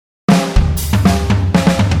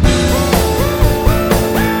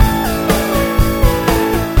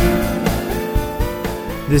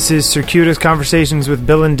This is Circuitous Conversations with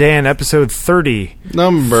Bill and Dan, episode 30.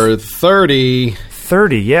 Number 30.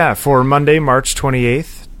 30, yeah, for Monday, March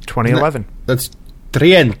 28th, 2011. That's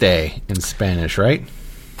triente in Spanish, right?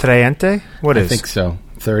 Triente? What is? I think so.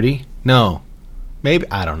 30? No. Maybe.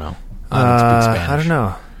 I don't know. I don't speak Spanish. I don't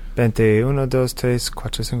know. 21, 2, 3, 4,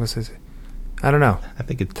 5, 6. I don't know. I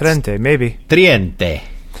think it's... Trente, maybe. Triente.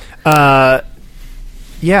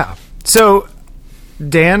 Yeah. So,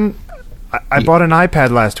 Dan, I bought an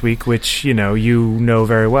iPad last week, which, you know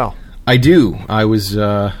very well. I do. I was... you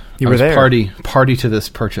were there. Party to this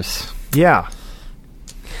purchase. Yeah.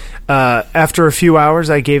 After a few hours,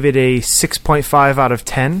 I gave it a 6.5 out of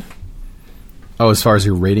 10. Oh, as far as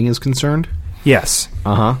your rating is concerned? Yes.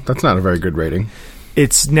 Uh-huh. That's not a very good rating.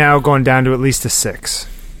 It's now going down to at least a 6.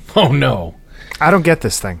 Oh, no. I don't get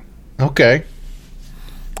this thing. Okay.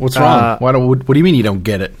 What's wrong? What do you mean you don't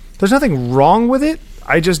get it? There's nothing wrong with it.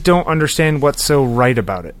 I just don't understand what's so right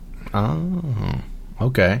about it. Oh,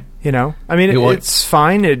 okay. You know? I mean, it's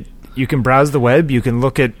fine. You can browse the web. You can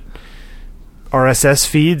look at RSS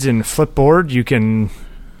feeds and Flipboard. You can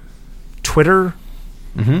Twitter.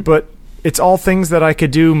 Mm-hmm. But it's all things that I could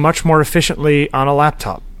do much more efficiently on a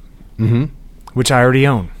laptop. Mm-hmm. Which I already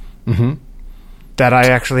own. Mm-hmm. That I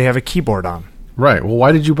actually have a keyboard on. Right. Well,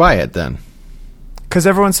 why did you buy it then? Because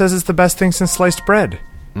everyone says it's the best thing since sliced bread.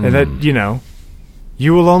 And that,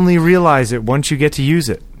 you will only realize it once you get to use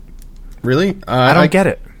it. Really? I don't get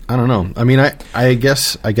it. I don't know. I mean, I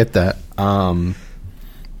guess I get that. You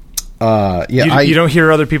don't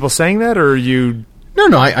hear other people saying that, or you...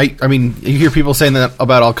 No. I mean, you hear people saying that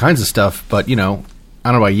about all kinds of stuff, but, I don't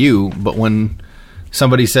know about you, but when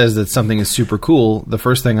somebody says that something is super cool, the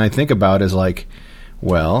first thing I think about is like,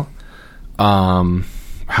 well,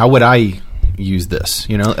 how would I use this?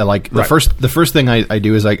 Like the first thing I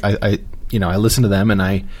do is I listen to them and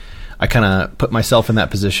I kind of put myself in that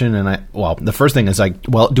position, and the first thing is like,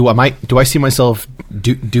 well, do I see myself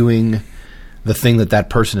doing the thing that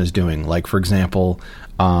person is doing? Like, for example,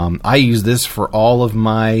 I use this for all of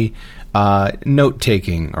my note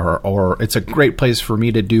taking, or it's a great place for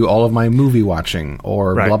me to do all of my movie watching,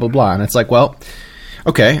 or blah blah blah. And it's like, well,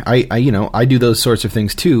 okay, I do those sorts of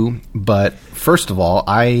things too. But first of all,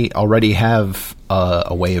 I already have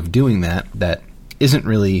a way of doing that isn't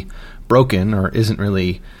really broken or isn't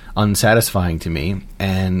really unsatisfying to me.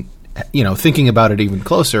 And thinking about it even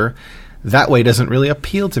closer, that way doesn't really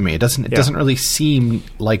appeal to me. It doesn't really seem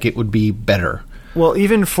like it would be better. Well,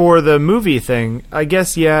 even for the movie thing, I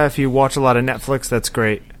guess, if you watch a lot of Netflix, that's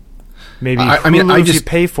great. Maybe Hulu if you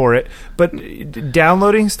pay for it. But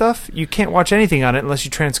downloading stuff, you can't watch anything on it unless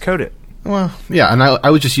you transcode it. Well, yeah, and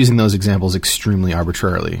I was just using those examples extremely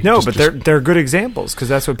arbitrarily. No, they're good examples because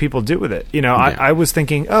that's what people do with it. I was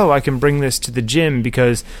thinking, I can bring this to the gym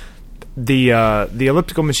because the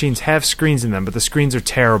elliptical machines have screens in them, but the screens are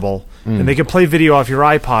terrible, and they can play video off your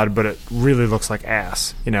iPod, but it really looks like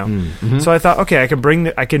ass. Mm-hmm. So I thought, okay, I can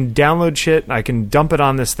download shit, I can dump it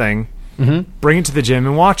on this thing, bring it to the gym,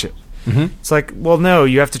 and watch it. Mm-hmm. It's like, well, no,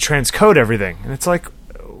 you have to transcode everything, and it's like,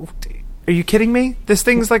 are you kidding me? This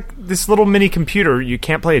thing's like this little mini computer. You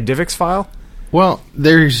can't play a DivX file. Well,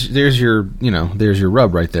 there's your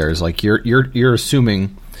rub right there. Is like you're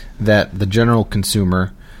assuming that the general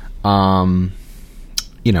consumer, is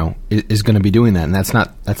going to be doing that, and that's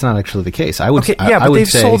not actually the case. But they've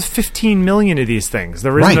sold 15 million of these things.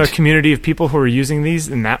 There isn't a community of people who are using these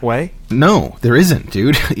in that way. No, there isn't,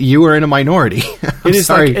 dude. You are in a minority. I'm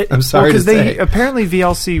sorry to say. Apparently,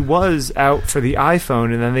 VLC was out for the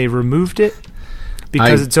iPhone, and then they removed it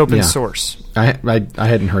because it's open source. I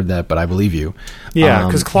hadn't heard that, but I believe you. Yeah,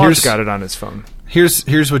 because Claude's got it on his phone.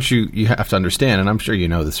 Here's what you have to understand, and I'm sure you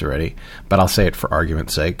know this already, but I'll say it for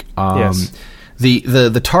argument's sake. Yes.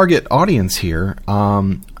 The target audience here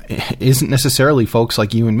isn't necessarily folks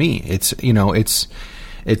like you and me. It's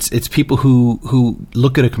it's people who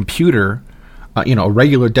look at a computer, a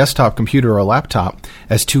regular desktop computer or a laptop,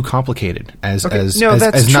 as too complicated, as true,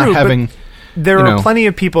 not having. There are plenty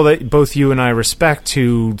of people that both you and I respect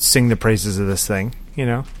who sing the praises of this thing.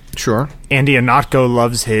 Sure. Andy Anatko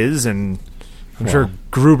loves his, and I'm sure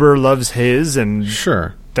Gruber loves his, and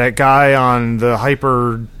sure that guy on the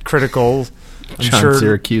hypercritical. John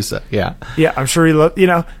Siracusa, yeah, I'm sure he loves.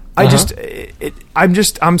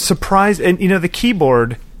 I'm surprised, and the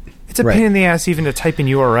keyboard. It's a pain in the ass even to type in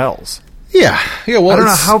URLs. Yeah. Well, I don't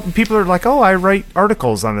know how people are like, I write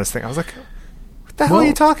articles on this thing. I was like, what the hell are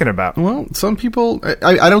you talking about? Well, some people.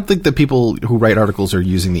 I don't think that people who write articles are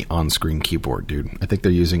using the on-screen keyboard, dude. I think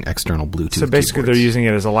they're using external Bluetooth. So basically, keyboards. They're using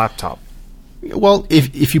it as a laptop. Well,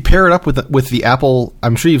 if you pair it up with the Apple,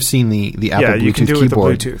 I'm sure you've seen the Apple Bluetooth you can do it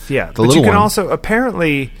keyboard. with the Bluetooth. Yeah, but you can also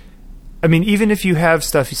apparently. I mean, even if you have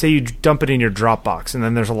stuff, you say you dump it in your Dropbox, and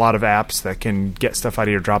then there's a lot of apps that can get stuff out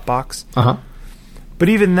of your Dropbox. Uh-huh. But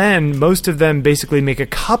even then, most of them basically make a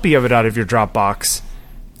copy of it out of your Dropbox,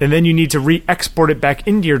 and then you need to re-export it back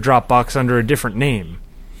into your Dropbox under a different name.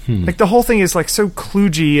 Like, the whole thing is, like, so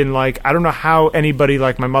kludgy, and, like, I don't know how anybody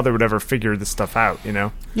like my mother would ever figure this stuff out, you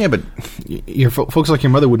know? Yeah, but folks like your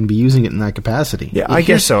mother wouldn't be using it in that capacity. Yeah, I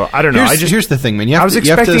guess so. I don't know. Here's the thing, man. I was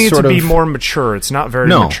expecting it to be more mature. It's not very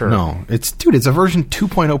mature. No. It's a version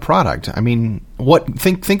 2.0 product. I mean,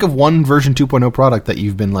 think of one version 2.0 product that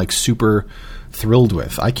you've been, like, super thrilled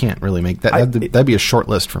with. I can't really make that. That'd be a short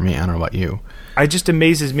list for me. I don't know about you. It just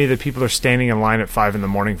amazes me that people are standing in line at 5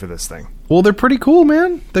 a.m. for this thing. Well, they're pretty cool,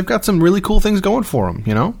 man. They've got some really cool things going for them,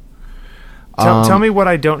 you know? Tell me what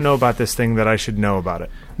I don't know about this thing that I should know about it.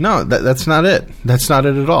 No, that's not it. That's not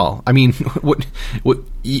it at all. I mean, what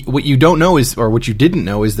you don't know is, or what you didn't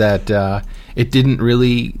know is that it didn't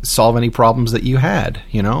really solve any problems that you had,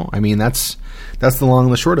 you know? I mean, that's the long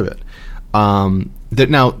and the short of it.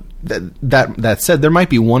 That said, there might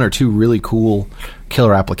be one or two really cool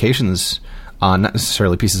killer applications, not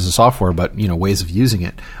necessarily pieces of software, but, you know, ways of using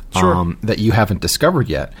it, sure, that you haven't discovered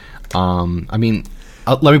yet. I mean,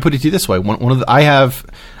 let me put it to you this way: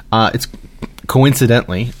 it's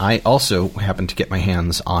coincidentally, I also happened to get my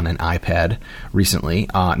hands on an iPad recently,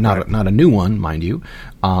 not a new one, mind you,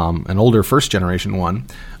 an older first generation one,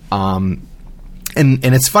 and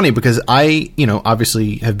it's funny because I, you know,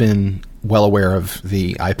 obviously have been well aware of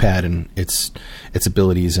the iPad and its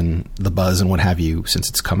abilities and the buzz and what have you since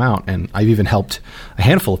it's come out, and I've even helped a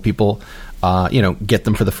handful of people, you know, get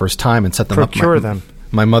them for the first time and set them up. Procure them.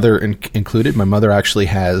 My mother included. My mother actually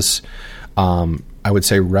has, I would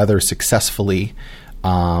say, rather successfully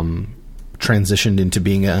transitioned into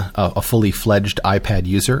being a fully fledged iPad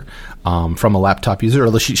user from a laptop user.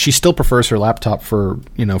 Although she still prefers her laptop for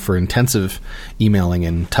intensive emailing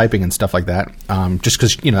and typing and stuff like that. Just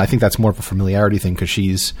because, you know, I think that's more of a familiarity thing because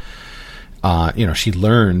she's. She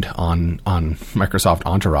learned on Microsoft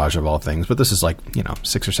Entourage of all things, but this is like, you know,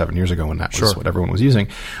 6 or 7 years ago when that was what everyone was using.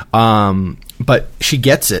 But she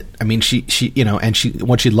gets it. I mean, she you know, and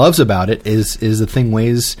what she loves about it is the thing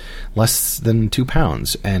weighs less than 2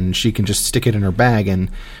 pounds, and she can just stick it in her bag, and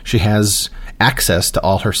she has access to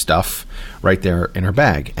all her stuff right there in her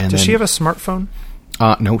bag. And does she have a smartphone?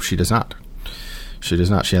 No, she does not. She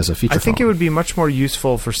does not. She has a feature phone. I think it would be much more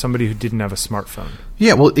useful for somebody who didn't have a smartphone.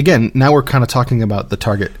 Yeah, well, again, now we're kind of talking about the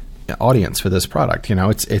target audience for this product. You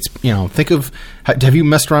know, it's you know, think of, have you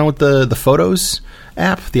messed around with the Photos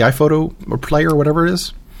app, the iPhoto or player or whatever it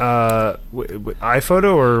is?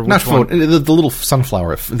 iPhoto or which not one? The little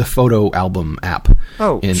sunflower, the photo album app.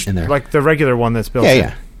 Oh, in there, like the regular one that's built.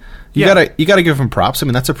 Yeah. You gotta give them props. I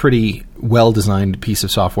mean, that's a pretty well designed piece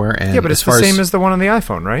of software. And yeah, but it's the same as the one on the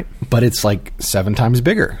iPhone, right? But it's like 7 times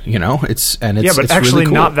bigger. You know, it's but it's actually really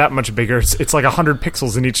cool. Not that much bigger. It's like 100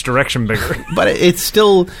 pixels in each direction bigger. But it's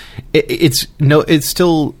still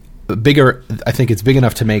bigger. I think it's big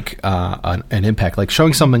enough to make an impact. Like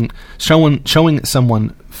showing someone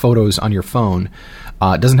photos on your phone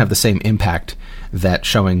doesn't have the same impact that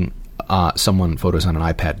showing someone photos on an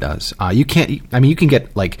iPad does. You can't. I mean, you can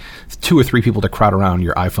get like 2 or 3 people to crowd around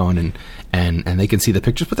your iPhone and they can see the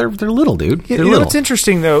pictures, but they're little, dude. They're little. Know, it's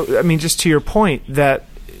interesting though. I mean, just to your point that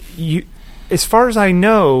as far as I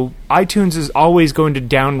know, iTunes is always going to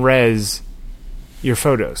down res your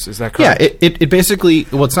photos. Is that correct? Yeah. It basically.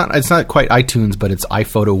 Well, it's not quite iTunes, but it's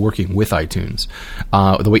iPhoto working with iTunes.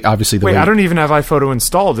 I don't even have iPhoto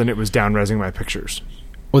installed, and it was down resing my pictures.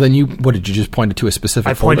 Well, then what did you just point it to a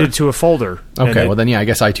specific folder? I pointed to a folder. Okay, well then, yeah, I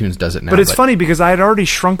guess iTunes does it now. But it's funny because I had already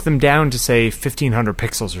shrunk them down to, say, 1,500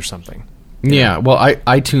 pixels or something. Yeah, well,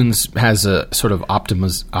 iTunes has a sort of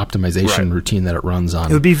optimization routine that it runs on.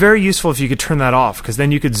 It would be very useful if you could turn that off, because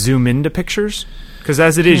then you could zoom into pictures. Because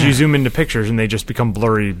as it is, you zoom into pictures and they just become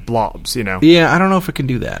blurry blobs, you know? Yeah, I don't know if it can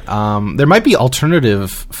do that. There might be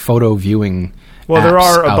alternative photo viewing apps there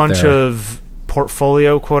are a bunch there. of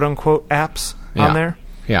portfolio, quote-unquote, apps on there.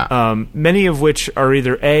 Yeah. Many of which are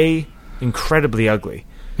either A, incredibly ugly.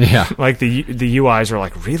 Yeah. Like the UIs are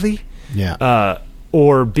like, really? Yeah.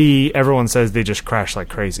 Or B, everyone says they just crash like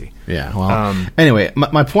crazy. Yeah. Well, anyway,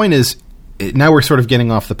 my point is, now we're sort of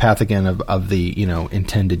getting off the path again of the, you know,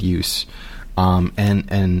 intended use.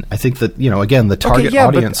 And I think that, again, the target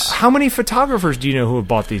audience. But how many photographers do you know who have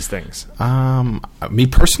bought these things? Me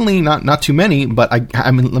personally, not too many. But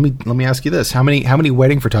I mean, let me ask you this: how many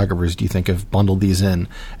wedding photographers do you think have bundled these in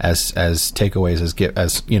as takeaways,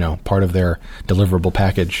 as part of their deliverable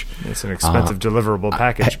package? It's an expensive deliverable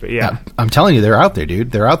package, but yeah, I'm telling you, they're out there,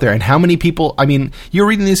 dude. They're out there. And how many people? I mean, you're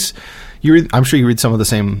reading these. I'm sure you read some of the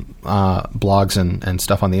same blogs and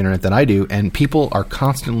stuff on the internet that I do, and people are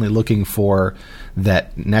constantly looking for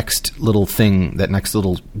that next little thing, that next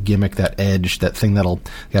little gimmick, that edge, that thing that'll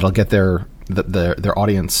get their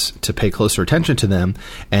audience to pay closer attention to them.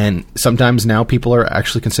 And sometimes now people are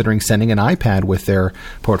actually considering sending an iPad with their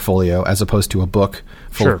portfolio as opposed to a book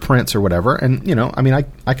full of prints or whatever. And I mean,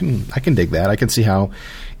 I can dig that. I can see how,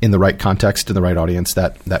 in the right context, in the right audience,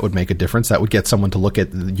 that would make a difference. That would get someone to look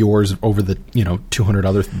at yours over the 200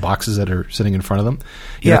 other boxes that are sitting in front of them.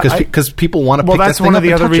 Because people want to. Well, that's one of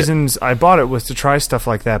the other reasons I bought it, was to try stuff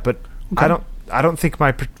like that. But okay. I don't think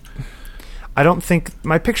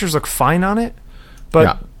my pictures look fine on it.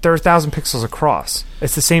 But they're 1,000 pixels across.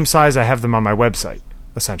 It's the same size I have them on my website,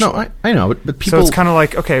 essentially. No, I know, but people. So it's kind of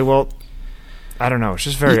like, okay, well, I don't know. It's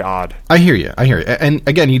just very odd. I hear you. And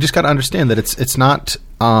again, you just got to understand that it's not.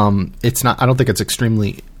 I don't think it's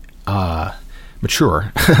extremely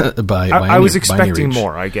mature I was expecting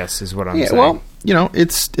more, I guess, is what I'm saying. Well,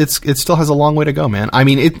 it still has a long way to go, man. I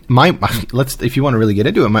mean, if you want to really get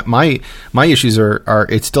into it, my issues are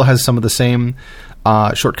it still has some of the same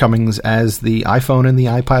shortcomings as the iPhone and the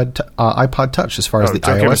iPod Touch as far as the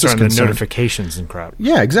iOS is concerned. The notifications and crap.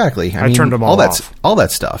 Yeah, exactly. I turned them all off. All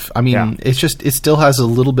that stuff. I mean, it still has a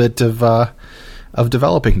little bit of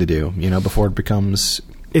developing to do, before it becomes.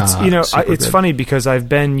 It's it's funny because I've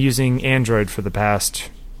been using Android for the past,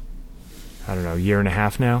 I don't know, year and a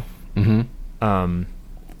half now. Mm-hmm.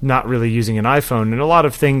 Not really using an iPhone, and a lot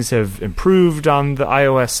of things have improved on the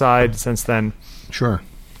iOS side since then. Sure.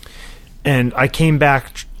 And I came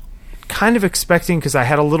back kind of expecting, because I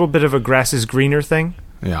had a little bit of a grass is greener thing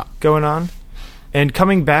going on. And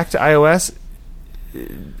coming back to iOS,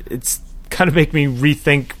 it's kind of make me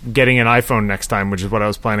rethink getting an iPhone next time, which is what I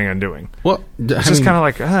was planning on doing. Well, it's just kind of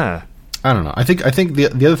like, I don't know. I think the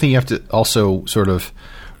other thing you have to also sort of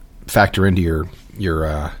factor into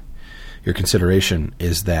your consideration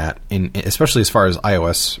is that, especially as far as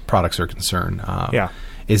iOS products are concerned,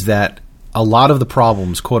 is that a lot of the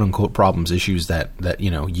problems, quote unquote problems, issues that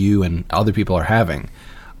you and other people are having,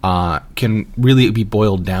 can really be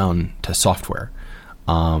boiled down to software,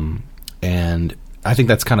 and I think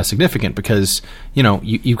that's kind of significant because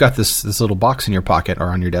you've got this little box in your pocket or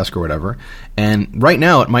on your desk or whatever, and right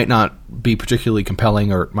now it might not be particularly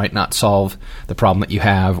compelling, or it might not solve the problem that you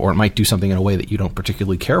have, or it might do something in a way that you don't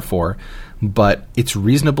particularly care for. But it's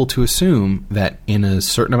reasonable to assume that in a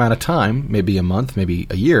certain amount of time, maybe a month, maybe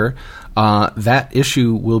a year, that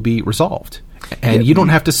issue will be resolved, and you don't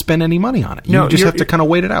have to spend any money on it. You just have to kind of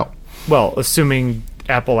wait it out. Well, assuming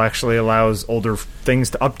Apple actually allows older things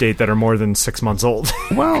to update that are more than 6 months old.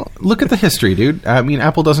 Well, look at the history, dude. I mean,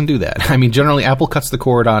 Apple doesn't do that. I mean, generally, Apple cuts the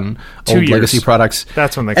cord on old legacy products.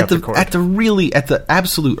 That's when they cut the cord. At the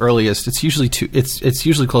absolute earliest, it's usually it's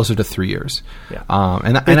usually closer to 3 years. Yeah.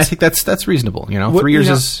 And I think that's reasonable. 3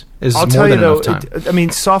 years is I'll more than enough time. I mean,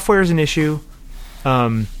 software is an issue.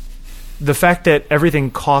 The fact that everything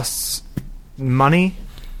costs money.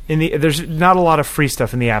 There's not a lot of free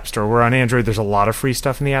stuff in the App Store. Where on Android, there's a lot of free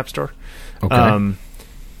stuff in the App Store. Okay.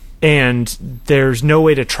 And there's no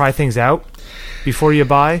way to try things out before you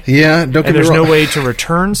buy. Yeah, don't get me wrong. And there's no way to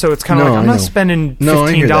return, so it's kind of like, I'm not spending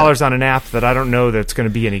 $15 on an app that I don't know that's going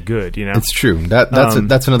to be any good. It's true.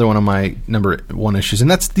 That's another one of my number one issues,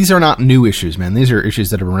 and these are not new issues, man. These are issues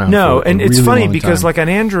that have been around. No, for and a it's really funny long because time. like on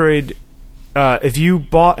Android, if you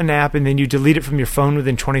bought an app and then you delete it from your phone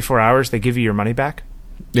within 24 hours, they give you your money back.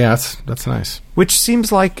 Yeah, that's nice. Which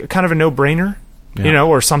seems like kind of a no-brainer,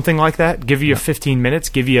 or something like that. Give you 15 minutes,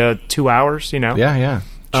 give you 2 hours, Yeah,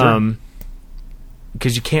 sure.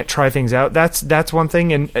 Because you can't try things out. That's one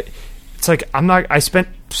thing, and it's like I spent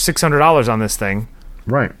 $600 on this thing,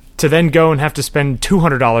 right? To then go and have to spend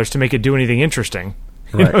 $200 to make it do anything interesting.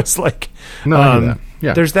 Right. It's like I do that.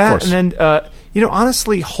 Yeah, there's that, and then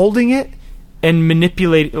honestly, holding it and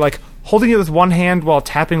manipulate holding it with one hand while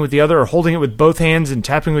tapping with the other, or holding it with both hands and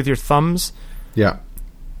tapping with your thumbs. Yeah.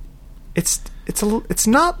 It's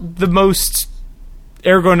not the most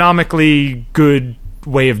ergonomically good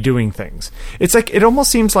way of doing things. It's like, it almost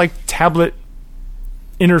seems like tablet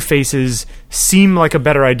interfaces seem like a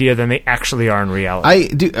better idea than they actually are in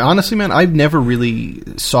reality. Honestly, man, I've never really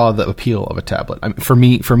saw the appeal of a tablet. For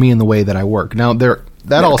me in the way that I work. Now,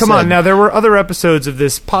 that all come said, on, now there were other episodes of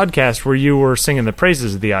this podcast where you were singing the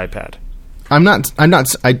praises of the iPad. I'm not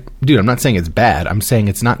saying it's bad. I'm saying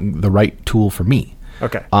it's not the right tool for me.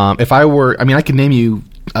 Okay. If I were, I mean, I can name you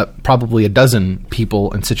probably a dozen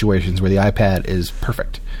people and situations where the iPad is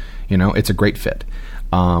perfect. You know, it's a great fit.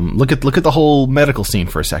 Look at the whole medical scene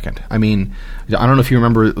for a second. I mean, I don't know if you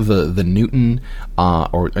remember the Newton,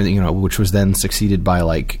 or which was then succeeded by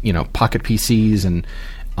Pocket PCs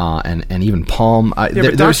and even Palm.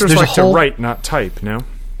 But doctors like to write, not type.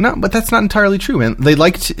 No, but that's not entirely true, man. They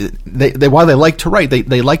while they like to write,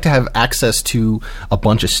 they like to have access to a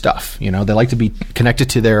bunch of stuff. They like to be connected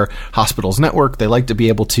to their hospital's network. They like to be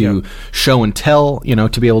able to show and tell,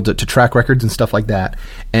 to be able to track records and stuff like that.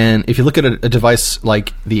 And if you look at a device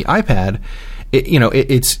like the iPad,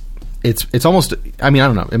 it's almost, I mean, I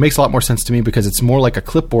don't know. It makes a lot more sense to me because it's more like a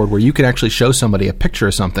clipboard where you can actually show somebody a picture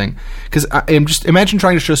of something. Because just imagine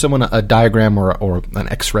trying to show someone a diagram or an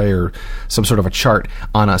X-ray or some sort of a chart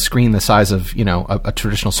on a screen the size of a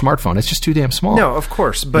traditional smartphone. It's just too damn small. No, of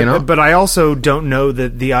course, but I also don't know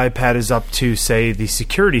that the iPad is up to, say, the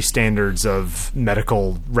security standards of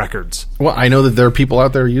medical records. Well, I know that there are people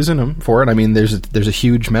out there using them for it. I mean, there's a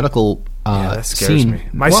huge medical that scares scene. me.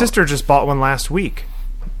 My sister just bought one last week.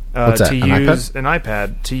 What's that, to an use iPad? An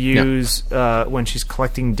iPad to use when she's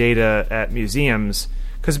collecting data at museums,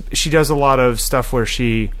 because she does a lot of stuff where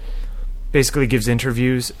she basically gives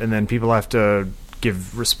interviews and then people have to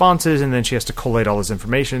give responses and then she has to collate all this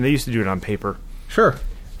information. They used to do it on paper. Sure.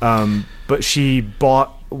 But she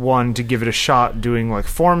bought one to give it a shot doing like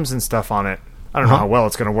forms and stuff on it. I don't know how well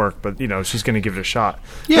it's going to work, but she's going to give it a shot.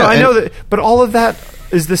 Yeah, I know that, but all of that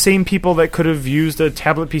is the same people that could have used a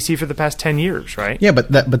tablet PC for the past 10 years, right? Yeah, but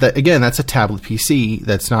that again, that's a tablet PC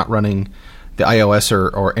that's not running the iOS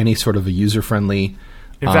or any sort of a user-friendly.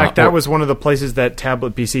 In fact, that was one of the places that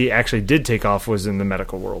tablet PC actually did take off, was in the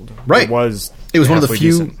medical world. Right. It was one of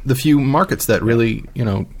decent. the few markets that really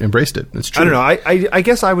embraced it. It's true. I don't know. I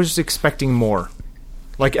guess I was just expecting more.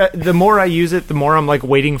 Like, the more I use it, the more I'm like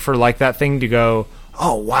waiting for like that thing to go,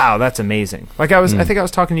 oh wow, that's amazing. Like I think I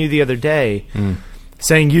was talking to you the other day,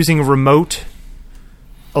 saying using a remote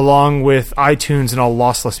along with iTunes and all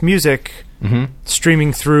lossless music,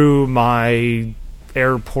 streaming through my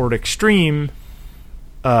AirPort Extreme,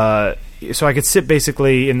 so I could sit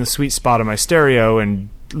basically in the sweet spot of my stereo and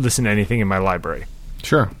listen to anything in my library.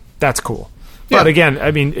 Sure, that's cool. Yeah. But again,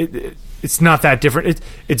 I mean, it's not that different.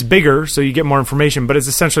 It's bigger, so you get more information, but it's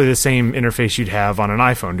essentially the same interface you'd have on an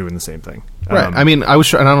iPhone doing the same thing. Right. I mean, I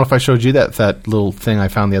don't know if I showed you that little thing I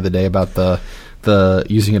found the other day about the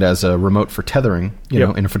using it as a remote for tethering,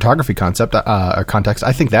 in a photography concept or context.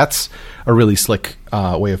 I think that's a really slick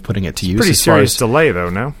way of putting it to use. Pretty serious delay,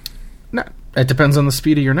 though, no? No. It depends on the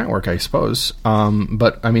speed of your network, I suppose.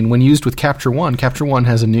 But I mean, when used with Capture One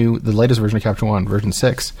has the latest version of Capture One, version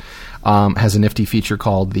 6, has a nifty feature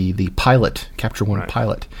called the Pilot, Capture One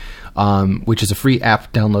Pilot, which is a free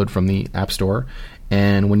app download from the App Store.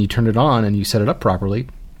 And when you turn it on and you set it up properly,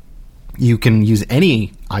 you can use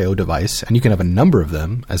any I/O device, and you can have a number of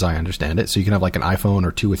them, as I understand it. So you can have like an iPhone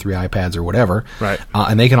or 2 or 3 iPads or whatever, right?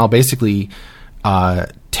 And they can all basically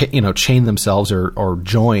chain themselves or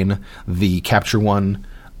join the Capture One,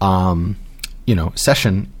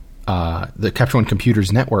 session, the Capture One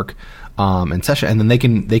computer's network, and session, and then they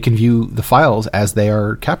can view the files as they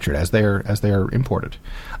are captured, as they are imported,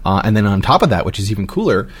 and then on top of that, which is even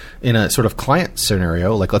cooler, in a sort of client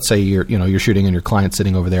scenario, like let's say you're shooting and your client's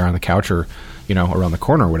sitting over there on the couch or around the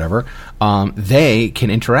corner or whatever, they can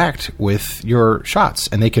interact with your shots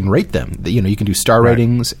and they can rate them. You can do star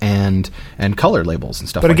ratings and color labels and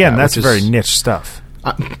stuff. But like again, that, that's very niche stuff.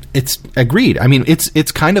 It's agreed. I mean,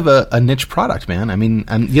 it's kind of a niche product, man. I mean,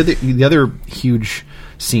 the other huge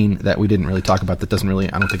scene that we didn't really talk about that doesn't really,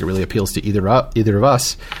 I don't think it really appeals to either of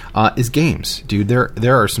us, is games, dude.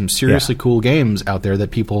 There are some seriously cool games out there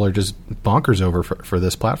that people are just bonkers over for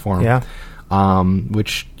this platform. Yeah.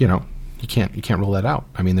 Which you can't roll that out.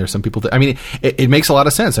 I mean, there's some people that, I mean, it makes a lot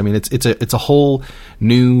of sense. I mean, it's a whole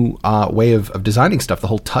new way of designing stuff. The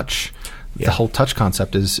whole touch. Yeah. The whole touch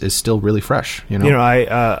concept is still really fresh.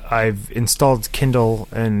 I've installed Kindle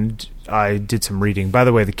and I did some reading. By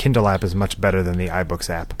the way, the Kindle app is much better than the iBooks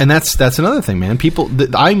app. And that's another thing, man. People,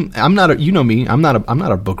 I'm not me. I'm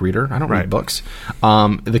not a book reader. I don't read books.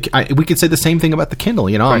 We could say the same thing about the Kindle.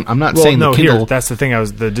 I'm not saying the Kindle. Here, that's the thing.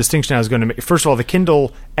 The distinction I was going to make. First of all, the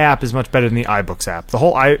Kindle app is much better than the iBooks app. The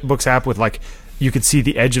whole iBooks app with you could see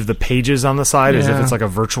the edge of the pages on the side as if it's like a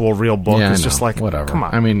virtual real book. It's just like, whatever. Come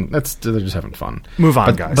on. I mean, they're just having fun. Move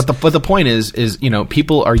on, guys. But the point is,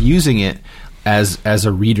 people are using it as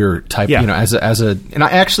a reader type, Yeah. as a, and I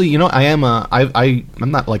actually, I'm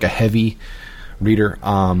not like a heavy reader,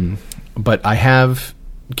 but I have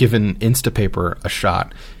given Instapaper a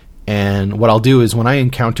shot. And what I'll do is when I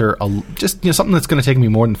encounter something that's going to take me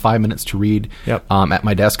more than 5 minutes to read at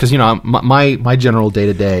my desk, because my general day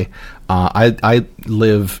to day, I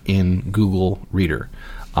live in Google Reader.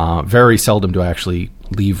 Very seldom do I actually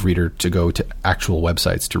leave Reader to go to actual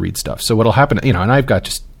websites to read stuff. So what'll happen, and I've got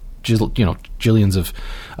just jillions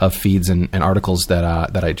of feeds and articles that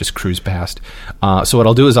I just cruise past. So what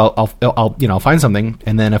I'll do is I'll find something,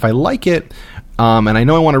 and then if I like it, and I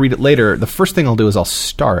know I want to read it later, the first thing I'll do is I'll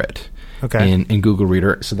star it in Google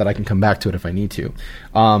Reader so that I can come back to it if I need to.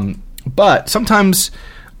 But sometimes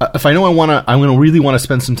if I know I'm going to really want to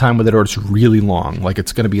spend some time with it, or it's really long, like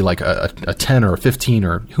it's going to be like a 10 or a 15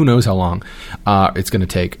 or who knows how long it's going to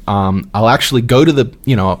take, I'll actually go to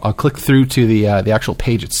I'll click through to the actual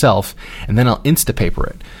page itself, and then I'll Instapaper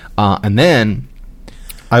it. And then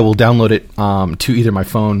I will download it to either my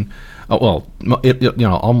phone. I'll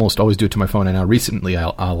almost always do it to my phone, and now recently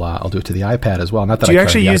I'll do it to the iPad as well. Not that do you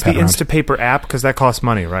actually use the around. Instapaper app, because that costs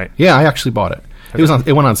money, right? Yeah, I actually bought it. Okay.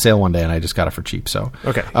 It went on sale one day, and I just got it for cheap. So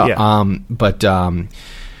okay,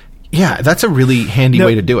 that's a really handy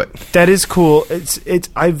way to do it. That is cool. It's.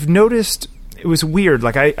 I've noticed it was weird.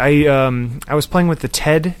 Like I was playing with the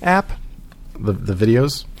TED app, the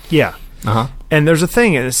videos. Yeah. And there's a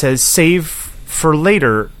thing, and it says save for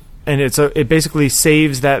later, and it basically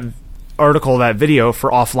saves that article, that video,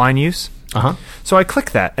 for offline use. So I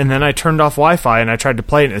clicked that, and then I turned off Wi-Fi, and I tried to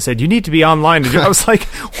play it, and it said you need to be online. I was like,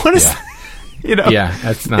 what is that? Yeah,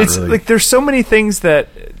 that's not it's really... like there's so many things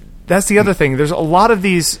that's the other thing. There's a lot of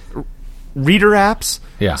these reader apps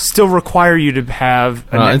still require you to have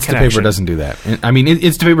a net connection. Instapaper doesn't do that. I mean,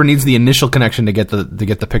 Instapaper needs the initial connection to get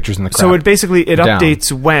the pictures and the crap. So it basically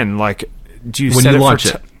updates when, like, do you when set you it launch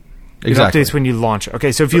for it? It Exactly. updates when you launch it.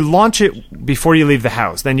 Okay, so if you launch it before you leave the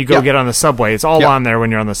house, then you go get on the subway. It's all on there when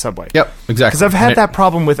you're on the subway. Yep, exactly. Because I've had that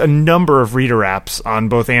problem with a number of reader apps on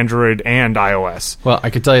both Android and iOS. Well, I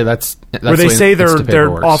can tell you that's where they say they're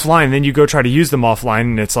works. offline, then you go try to use them offline,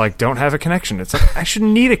 and it's like, don't have a connection. It's like, I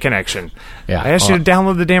shouldn't need a connection. Yeah, I asked you to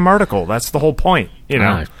download the damn article. That's the whole point,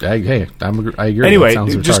 I agree. Anyway,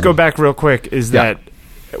 just go back real quick, is that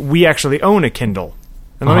we actually own a Kindle.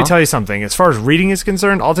 And let me tell you something. As far as reading is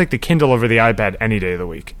concerned, I'll take the Kindle over the iPad any day of the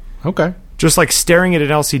week. Okay. Just like staring at an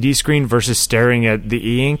LCD screen versus staring at the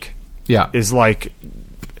e-ink is like...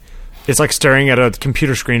 It's like staring at a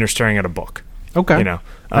computer screen or staring at a book. Okay.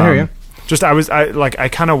 I hear you. Just I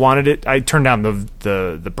kind of wanted it. I turned down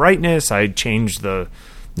the brightness. I changed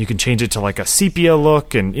you can change it to like a sepia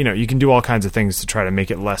look, and you can do all kinds of things to try to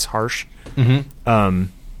make it less harsh. Mm-hmm.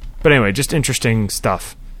 But anyway, just interesting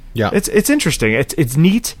stuff. Yeah, it's interesting. It's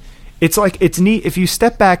neat. It's neat if you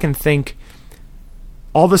step back and think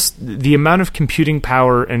all the amount of computing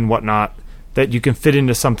power and whatnot that you can fit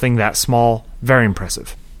into something that small. Very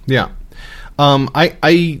impressive. Yeah.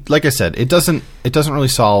 I like I said, it doesn't really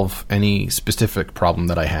solve any specific problem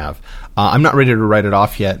that I have. I'm not ready to write it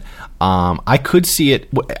off yet. I could see it.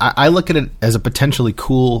 I look at it as a potentially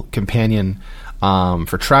cool companion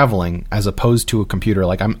for traveling, as opposed to a computer.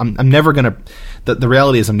 Like I'm never gonna. The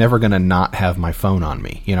reality is I'm never gonna not have my phone on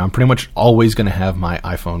me. I'm pretty much always gonna have my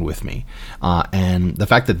iPhone with me. And the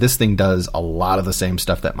fact that this thing does a lot of the same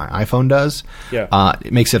stuff that my iPhone does,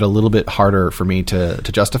 it makes it a little bit harder for me to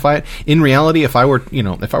justify it. In reality, if I were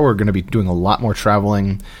going to be doing a lot more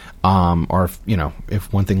traveling, or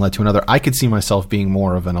if one thing led to another, I could see myself being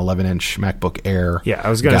more of an 11-inch MacBook Air. Yeah, I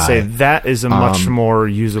was going to say that is a much more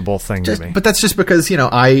usable thing to me. But that's just because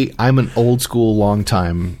I'm an old school, long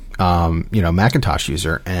time Macintosh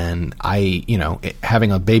user, and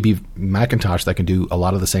having a baby Macintosh that can do a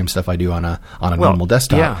lot of the same stuff I do on a normal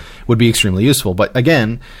desktop would be extremely useful. But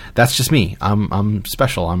again, that's just me. I'm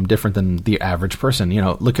special. I'm different than the average person.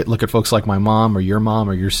 Look at folks like my mom or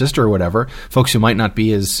your sister or whatever, folks who might not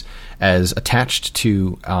be as attached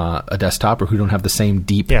to a desktop, or who don't have the same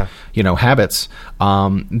deep habits.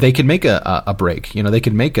 They could make a break. They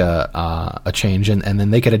could make a change, and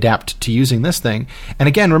then they could adapt to using this thing. And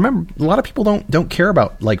again, remember, a lot of people don't care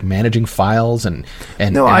about like managing files and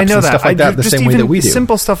apps I know and stuff like that the same way that we do.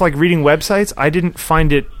 Simple stuff like reading websites, I didn't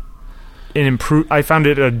find it I found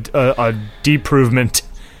it a deprovement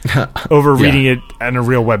over reading it in a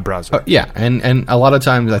real web browser. And a lot of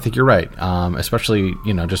times I think you're right, especially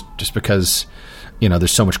just because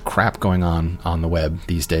there's so much crap going on the web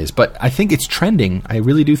these days. But I think it's trending. I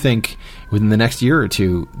really do think within the next year or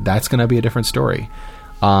two that's going to be a different story.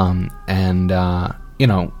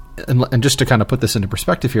 and just to kind of put this into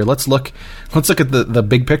perspective here, let's look at the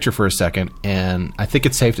big picture for a second. And I think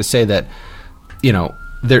it's safe to say that,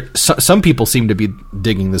 some people seem to be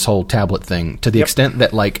digging this whole tablet thing to the extent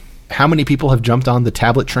that, like, how many people have jumped on the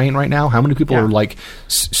tablet train right now? How many people are like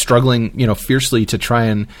struggling, fiercely to try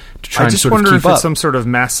and I just sort of wonder keep if up? It's some sort of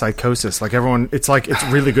mass psychosis. Like everyone, it's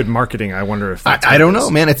really good marketing. I wonder if that's I don't know,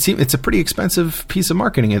 man. It's a pretty expensive piece of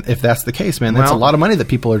marketing. If that's the case, man, that's a lot of money that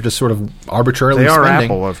people are just sort of arbitrarily spending. They are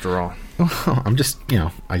spending. Apple, after all. I'm just,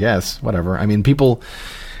 I guess whatever. I mean, people.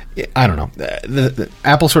 I don't know. The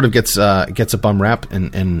Apple sort of gets a bum rap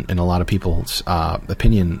in a lot of people's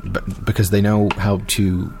opinion, because they know how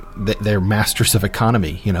to. They're masters of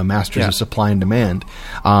economy, masters of supply and demand.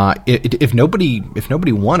 If nobody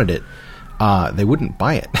wanted it, they wouldn't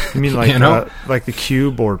buy it. You mean like the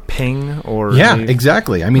Cube or Ping or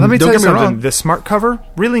exactly. I mean, let me tell you something. Wrong. The smart cover,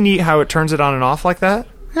 really neat how it turns it on and off like that.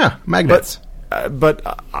 Yeah, magnets.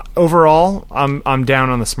 But overall, I'm down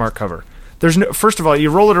on the smart cover. There's no. First of all, you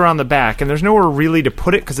roll it around the back, and there's nowhere really to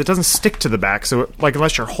put it because it doesn't stick to the back. So,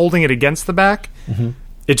 unless you're holding it against the back,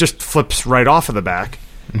 it just flips right off of the back.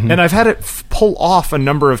 And I've had it pull off a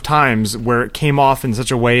number of times where it came off in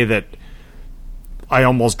such a way that I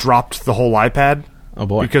almost dropped the whole iPad. Oh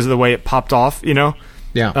boy! Because of the way it popped off,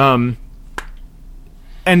 Yeah.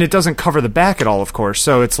 And it doesn't cover the back at all, of course.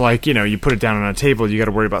 So it's like, you put it down on a table, you got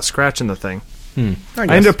to worry about scratching the thing. I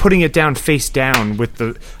ended up putting it down face down with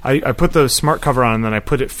the. I put the smart cover on and then I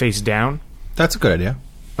put it face down. That's a good idea.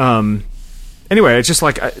 Anyway, it's just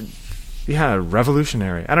like,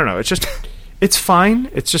 revolutionary. I don't know. It's just, it's fine.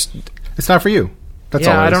 It's just, it's not for you. That's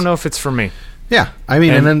all. I don't know if it's for me. Yeah, I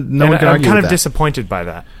mean, and then no one can argue with that. I'm kind of disappointed by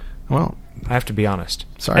that. Well, I have to be honest.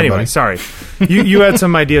 Sorry, anyway, buddy. Sorry. You had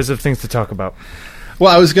some ideas of things to talk about.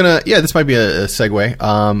 Well, I was gonna. Yeah, this might be a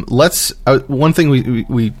segue. Let's. One thing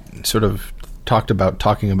we sort of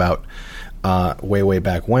talking about way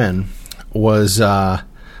back when was our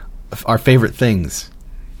favorite things.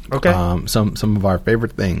 Okay. Some of our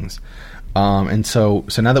favorite things. And so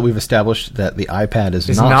now that we've established that the iPad is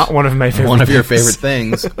not one of my favorite one of your favorite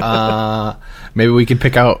things, maybe we can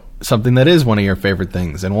pick out something that is one of your favorite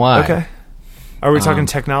things and why. Okay. Are we talking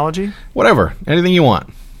technology? Whatever. Anything you want.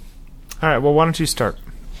 All right. Well, why don't you start?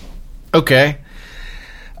 Okay.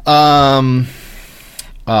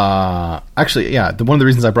 Actually, yeah. One of the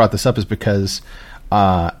reasons I brought this up is because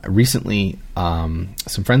recently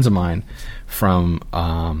some friends of mine from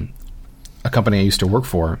a company I used to work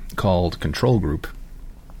for called Control Group,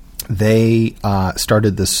 they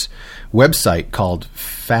started this website called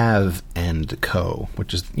Fav and Co,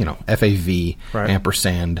 which is, FAV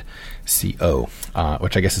ampersand CO,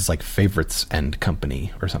 which I guess is like Favorites and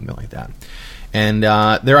Company or something like that. And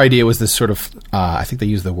their idea was this sort of, I think they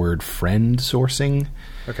use the word friend sourcing.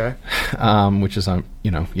 Okay. Which is,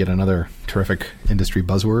 yet another terrific industry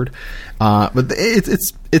buzzword. But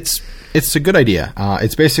it's a good idea.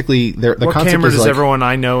 It's basically the what concept camera is does like, everyone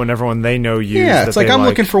I know and everyone they know use? Yeah, it's like I'm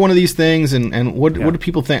looking for one of these things, and what do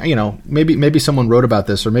people think? Maybe someone wrote about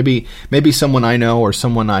this, or maybe someone I know or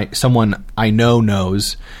someone I know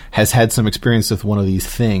knows has had some experience with one of these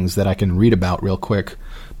things that I can read about real quick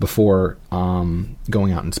before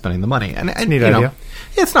going out and spending the money. And neat idea.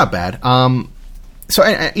 It's not bad. So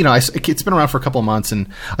it's been around for a couple of months, and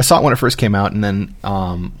I saw it when it first came out, and then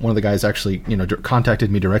one of the guys actually contacted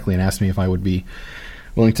me directly and asked me if I would be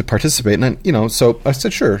willing to participate, and so I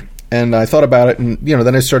said sure, and I thought about it, and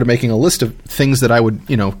then I started making a list of things that I would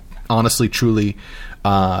honestly, truly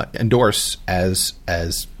endorse as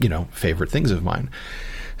favorite things of mine.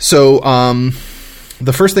 So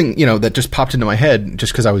the first thing that just popped into my head,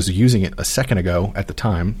 just because I was using it a second ago at the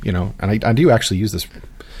time, and I do actually use this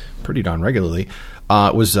pretty darn regularly,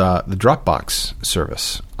 was the Dropbox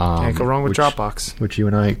service. Can't go wrong with Dropbox. Which you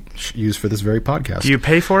and I use for this very podcast. Do you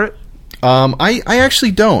pay for it? I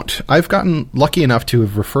actually don't. I've gotten lucky enough to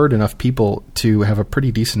have referred enough people to have a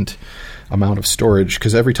pretty decent amount of storage,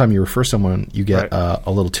 because every time you refer someone, you get a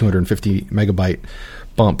little 250 megabyte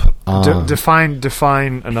bump.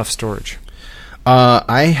 Define enough storage.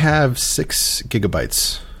 I have 6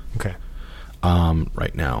 gigabytes. Okay.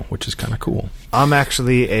 Right now, which is kind of cool. I'm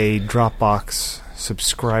actually a Dropbox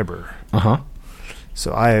subscriber.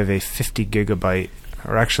 So I have a 50 gigabyte,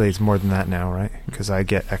 or actually it's more than that now, right? Because I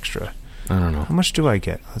get extra. I don't know. How much do I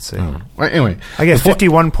get? Let's see. Well, anyway, I get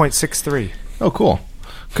 51.63. Oh, cool.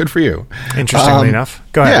 Good for you. Interestingly enough.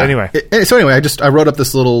 Go ahead. Anyway. So anyway, I wrote up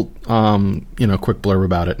this little, quick blurb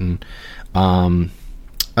about it, and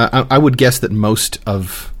I would guess that most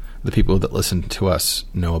of the people that listen to us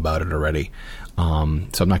know about it already. So I'm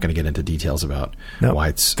not going to get into details about why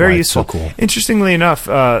it's very why useful. It's so cool. Interestingly enough,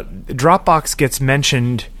 Dropbox gets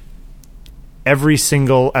mentioned every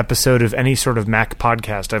single episode of any sort of Mac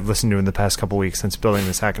podcast I've listened to in the past couple weeks since building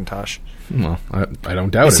this Hackintosh. Well, I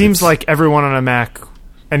don't doubt it. It seems like everyone on a Mac,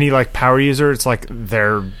 any like power user, it's like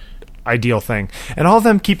their ideal thing. And all of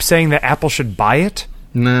them keep saying that Apple should buy it.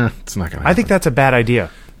 Nah, it's not going to happen. I think that's a bad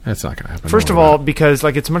idea. That's not going to happen. First of all, because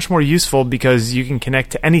like it's much more useful because you can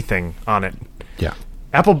connect to anything on it. Yeah.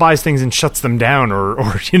 Apple buys things and shuts them down or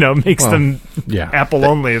makes them Apple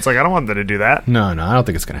only. It's like, I don't want them to do that. No, I don't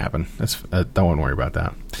think it's going to happen. Don't worry about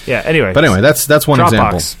that. Yeah, anyway. But anyway, that's one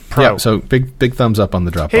Dropbox example. Pro. Yeah, so big thumbs up on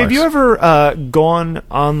the Dropbox. Hey, have you ever gone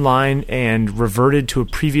online and reverted to a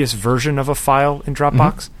previous version of a file in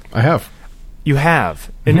Dropbox? I have. You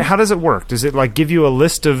have? And how does it work? Does it like give you a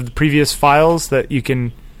list of the previous files that you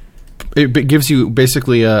can... It gives you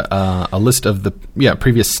basically a list of the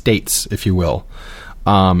previous states, if you will.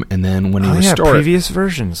 And then when you restore previous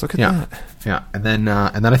versions. Look at that. Yeah, and then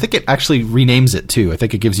I think it actually renames it too. I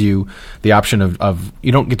think it gives you the option of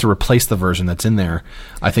you don't get to replace the version that's in there.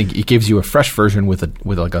 I think it gives you a fresh version with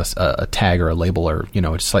like a tag or a label or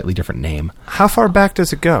a slightly different name. How far back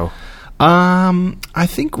does it go? I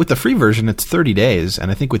think with the free version it's 30 days, and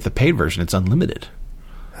I think with the paid version it's unlimited.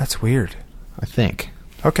 That's weird. I think.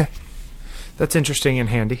 Okay, that's interesting and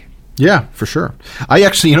handy. Yeah, for sure. I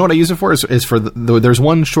actually, what I use it for is for there's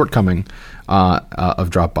one shortcoming of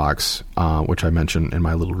Dropbox, which I mentioned in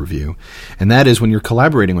my little review, and that is when you're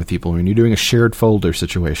collaborating with people, when you're doing a shared folder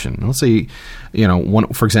situation. Let's say,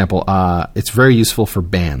 for example, it's very useful for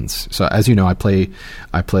bands. So as you know, I play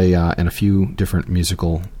in a few different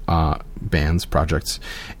musical bands projects,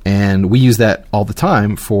 and we use that all the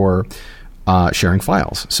time for sharing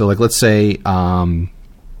files. So like, let's say,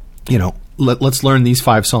 let's learn these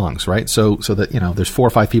 5 songs, right? So that there's 4 or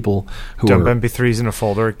 5 people who dump MP3s in a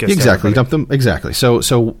folder. It gets exactly dump them exactly. So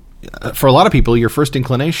for a lot of people, your first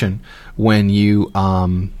inclination when you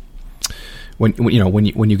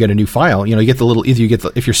when you get a new file, you get the little if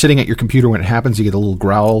you're sitting at your computer when it happens, you get a little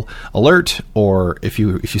growl alert, or if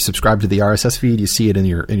you subscribe to the RSS feed, you see it in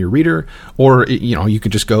your reader, or you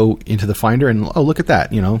could just go into the Finder and look at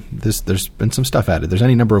that. There's been some stuff added. There's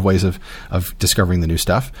any number of ways of discovering the new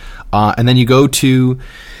stuff, and then you go to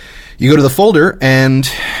the folder and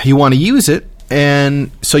you want to use it.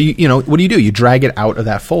 And so what do? You drag it out of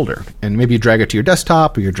that folder, and maybe you drag it to your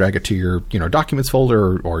desktop, or you drag it to your documents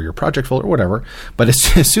folder or your project folder or whatever. But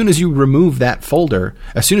as soon as you remove that folder,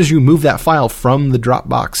 as soon as you move that file from the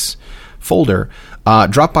Dropbox folder,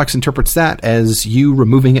 Dropbox interprets that as you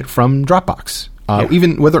removing it from Dropbox.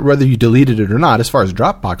 Even whether you deleted it or not, as far as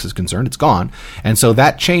Dropbox is concerned, it's gone. And so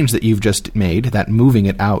that change that you've just made, that moving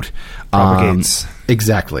it out, propagates.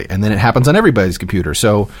 Exactly, and then it happens on everybody's computer.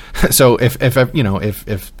 So if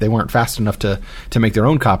they weren't fast enough to make their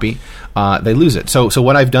own copy, they lose it. So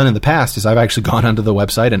what I've done in the past is I've actually gone onto the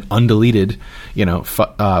website and undeleted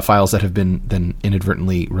files that have been then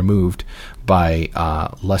inadvertently removed by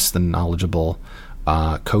less than knowledgeable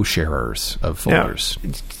co-sharers of folders.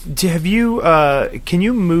 Now, have you? Can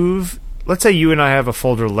you move? Let's say you and I have a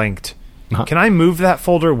folder linked. Uh-huh. Can I move that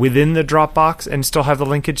folder within the Dropbox and still have the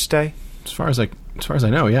linkage stay? As far as I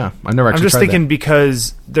know, yeah. I've never actually. I'm just tried thinking that.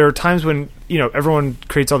 Because there are times when everyone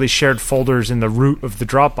creates all these shared folders in the root of the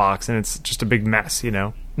Dropbox, and it's just a big mess.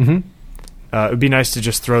 Mm-hmm. It would be nice to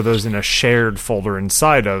just throw those in a shared folder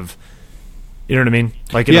inside of. You know what I mean?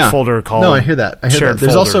 Like in a folder called. No, I hear that. Shared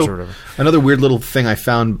There's also or whatever. Another weird little thing I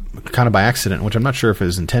found kind of by accident, which I'm not sure if it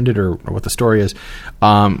was intended or what the story is.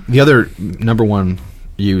 The other number one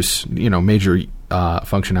use, major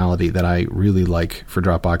functionality that I really like for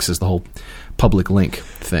Dropbox is the whole public link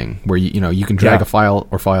thing, where you can drag a file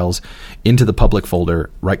or files into the public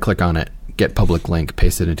folder, right click on it, get public link,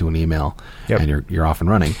 paste it into an email, and you're off and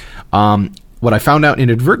running. What I found out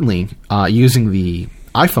inadvertently using the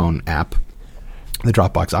iPhone app, the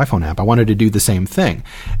Dropbox iPhone app, I wanted to do the same thing,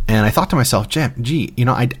 and I thought to myself, gee,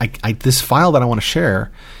 I this file that I want to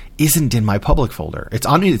share isn't in my public folder. It's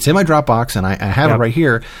in my Dropbox, and I have it right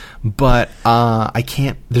here, but I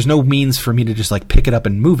can't. There's no means for me to just like pick it up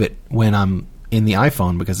and move it when I'm in the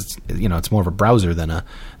iPhone, because it's more of a browser than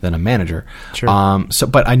a manager. Sure.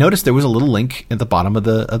 But I noticed there was a little link at the bottom of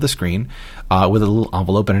the screen with a little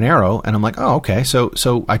envelope and an arrow, and I'm like, oh, okay.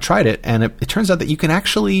 So I tried it, and it turns out that you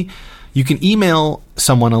can email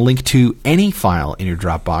someone a link to any file in your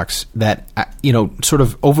Dropbox that sort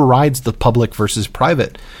of overrides the public versus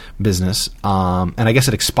private business, and I guess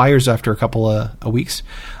it expires after a couple of weeks.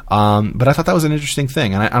 But I thought that was an interesting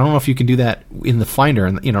thing, and I don't know if you can do that in the Finder,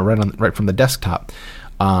 and right from the desktop,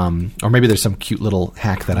 or maybe there's some cute little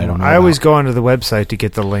hack that I don't know. I always go onto the website to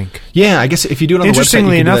get the link. Yeah, I guess if you do it on the website,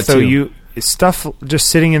 interestingly you can enough, do that though, stuff just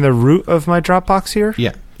sitting in the root of my Dropbox here.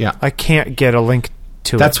 Yeah. Yeah. I can't get a link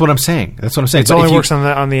to it. That's what I'm saying. It It only works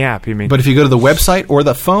on the app, you mean? But if you go to the website or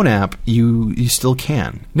the phone app, you still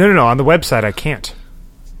can. No. On the website, I can't.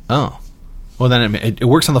 Oh. Well, then it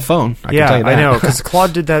works on the phone. I Yeah, can tell you that. I know, because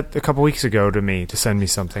Claude did that a couple weeks ago to me to send me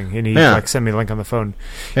something, and he sent me a link on the phone.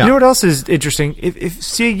 Yeah. You know what else is interesting? If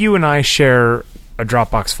say you and I share a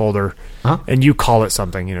Dropbox folder, and you call it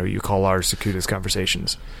something, you call ours Securitas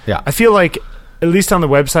Conversations. Yeah. I feel like, at least on the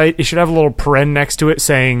website, it should have a little paren next to it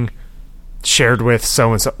saying shared with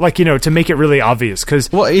so and so, to make it really obvious.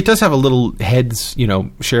 Well, it does have a little heads,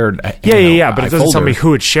 shared. But it doesn't tell me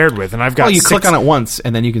who it's shared with, and I've got. Well, you click on it once,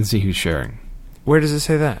 and then you can see who's sharing. Where does it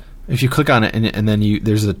say that? If you click on it, and then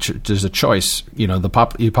there's a choice. You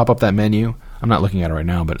pop up that menu. I'm not looking at it right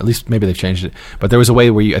now, but at least maybe they've changed it. But there was a way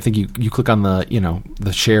where I think you click on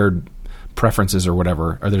the shared preferences or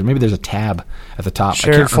whatever, or there's a tab at the top.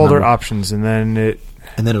 Shared folder options, and then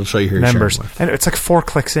it'll show you who you're members, sharing with. and it's like 4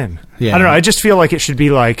 clicks in. Yeah. I don't know. I just feel like it should be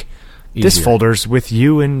like this Easier. folder's with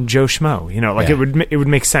you and Joe Schmo. It would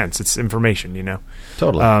make sense. It's information.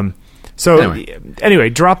 Totally. So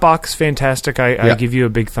anyway, Dropbox, fantastic. I give you a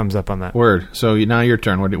big thumbs up on that. Word. So now your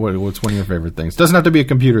turn. What's one of your favorite things? Doesn't have to be a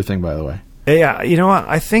computer thing, by the way. Yeah, you know what?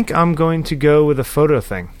 I think I'm going to go with a photo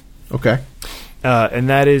thing. Okay. And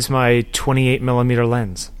that is my 28 millimeter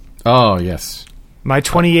lens. Oh, yes. My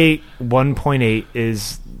 28 1.8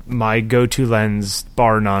 is my go-to lens,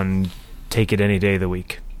 bar none. Take it any day of the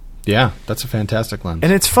week. Yeah, that's a fantastic lens.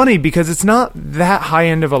 And it's funny because it's not that high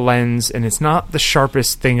end of a lens, and it's not the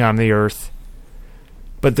sharpest thing on the earth.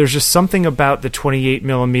 But there's just something about the 28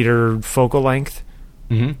 millimeter focal length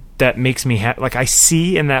that makes me I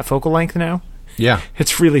see in that focal length now. Yeah,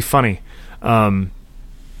 it's really funny.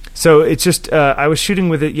 So it's just I was shooting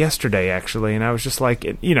with it yesterday actually, and I was just like,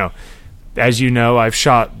 as you know, I've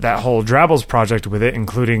shot that whole Drabbles project with it,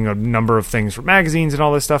 including a number of things for magazines and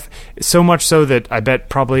all this stuff. So much so that I bet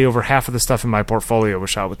probably over half of the stuff in my portfolio was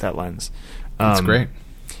shot with that lens. That's great.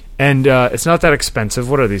 And it's not that expensive.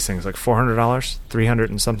 What are these things, like $400, $300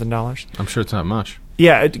 and something dollars? I'm sure it's not much.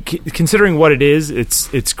 Yeah, considering what it is,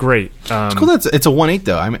 it's great. It's cool. It's a 1.8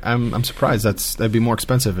 though. I'm surprised that'd be more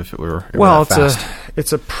expensive if it were.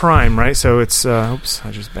 It's a prime, right? So it's. Oops,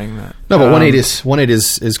 I just banged that. No, but 1.8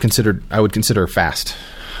 is considered. I would consider fast.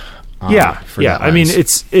 Yeah. I mean,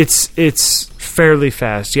 it's fairly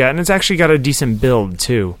fast. Yeah, and it's actually got a decent build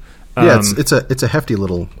too. It's a hefty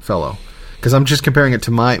little fellow. Because I'm just comparing it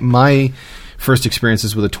to my first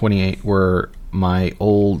experiences with a 28 were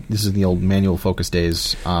this is the old manual focus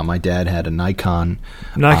days. My dad had a Nikon.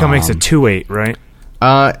 Nikon makes a 2.8, right?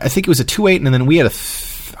 I think it was a 2.8, and then we had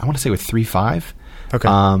I want to say with 3.5. Okay.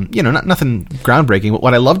 Nothing groundbreaking. But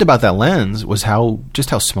what I loved about that lens was how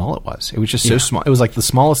small it was. It was just so small. It was like the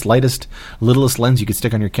smallest, lightest, littlest lens you could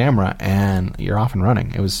stick on your camera, and you're off and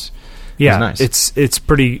running. It was. Yeah, nice. It's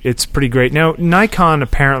pretty great. Now, Nikon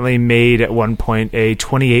apparently made at one point a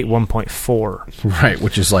 28 1.4. Right,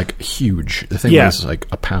 which is like huge. The thing was like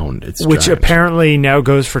a pound. Which apparently now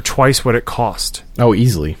goes for twice what it cost. Oh,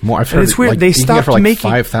 easily. More. I've heard it's weird. They stopped for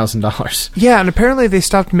making $5,000. Yeah, and apparently they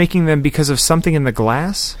stopped making them because of something in the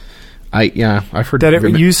glass. I've heard that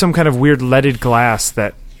it used some kind of weird leaded glass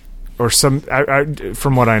that, or some.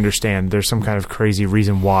 From what I understand, there's some kind of crazy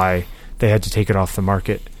reason why they had to take it off the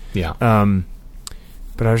market. Yeah.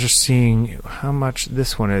 But I was just seeing how much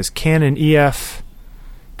this one is. Canon EF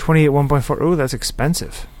 28 1.4. Oh, that's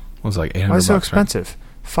expensive. It was like $800. Why is it so expensive?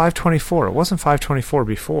 Right? $524. It wasn't $524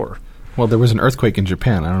 before. Well, there was an earthquake in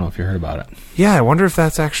Japan. I don't know if you heard about it. Yeah, I wonder if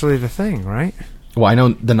that's actually the thing, right? Well, I know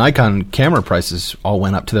the Nikon camera prices all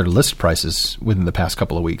went up to their list prices within the past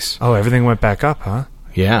couple of weeks. Oh, everything went back up, huh?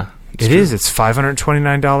 Yeah. It is. It's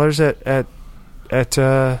 $529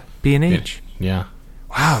 at B&H. Yeah.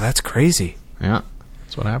 Wow, that's crazy. Yeah,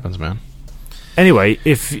 that's what happens, man. Anyway,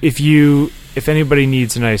 if anybody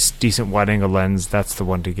needs a nice, decent wide-angle lens, that's the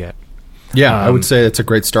one to get. Yeah, I would say it's a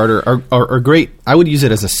great starter, or great. I would use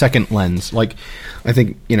it as a second lens. Like, I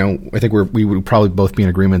think we would probably both be in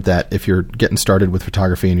agreement that if you're getting started with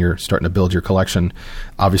photography and you're starting to build your collection,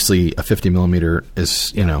 obviously a 50 millimeter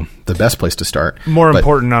is the best place to start. More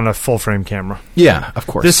important on a full frame camera. Yeah, of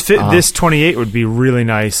course. This 28 would be really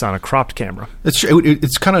nice on a cropped camera.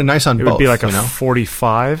 It's kind of nice on both. It would be like a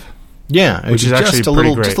 45. Yeah, which is actually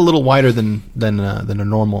just a little wider than a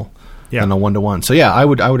normal, than a 1:1. So yeah, I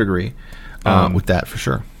would agree. With that for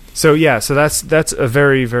sure. So that's a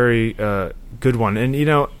very, very good one.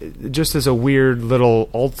 And just as a weird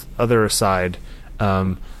little other aside,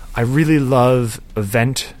 I really love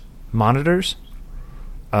event monitors.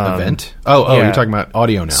 Event? Oh, you're talking about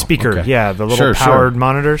audio now. Speaker, okay. the little powered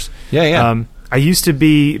monitors. Yeah. I used to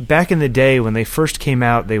be back in the day when they first came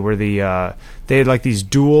out. They were they had like these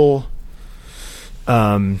dual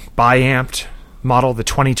bi-amped model, the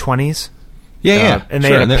 2020s. Yeah. And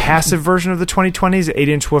they had a passive version of the 2020s,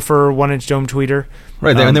 8-inch woofer, 1-inch dome tweeter.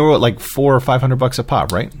 Right, and they were like $400 or $500 a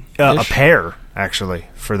pop, right? A pair, actually,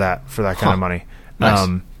 for that kind of money. Nice.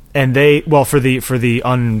 And for the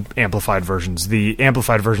unamplified versions, the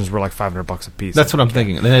amplified versions were like $500 a piece. That's what I'm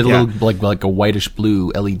thinking. They had a little like a whitish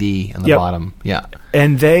blue LED on the bottom. Yeah.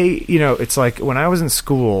 And they, it's like when I was in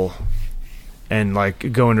school and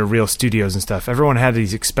like going to real studios and stuff, everyone had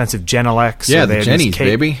these expensive Genelec. Yeah, the Jennies,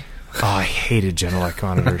 baby. Oh, I hated Genelec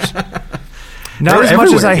monitors. Not as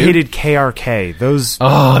much as I hated KRK. Those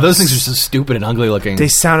things are so stupid and ugly looking. They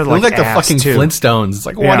sounded like the fucking too. Flintstones. It's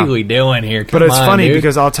like, what are we doing here? But it's funny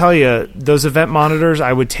because I'll tell you, those event monitors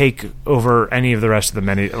I would take over any of the rest of the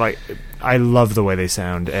menu. Like, I love the way they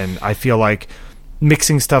sound, and I feel like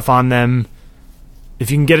mixing stuff on them, if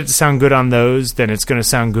you can get it to sound good on those, then it's going to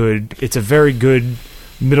sound good. It's a very good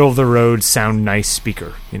middle of the road, sound nice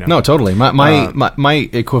speaker. No, totally. My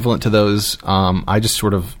equivalent to those, I just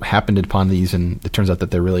sort of happened upon these, and it turns out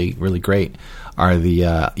that they're really, really great. Are the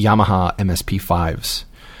Yamaha MSP 5s,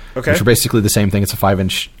 which are basically the same thing. It's a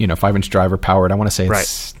 5-inch driver powered. I want to say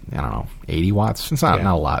it's 80 watts. It's not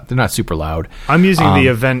a lot. They're not super loud. I'm using the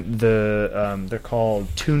event. They're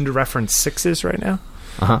called tuned reference 6s right now.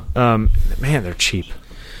 Man, they're cheap.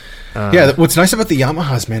 What's nice about the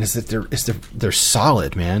Yamahas, man, is that they're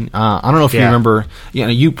solid, man. I don't know if you remember.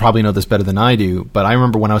 You probably know this better than I do, but I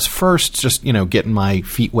remember when I was first just getting my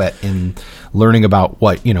feet wet in learning about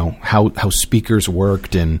what how speakers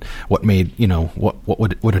worked and what made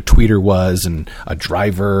what a tweeter was and a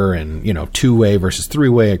driver and two-way versus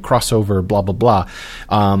three-way, a crossover, blah blah blah.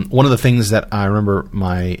 One of the things that I remember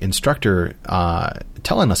my instructor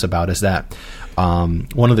telling us about is that.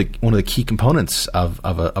 One of the key components of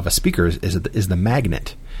a speaker is the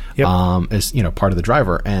magnet, as part of the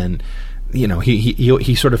driver, and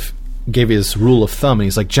he sort of gave his rule of thumb, and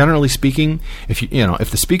he's like, generally speaking, if if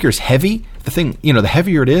the speaker is heavy, the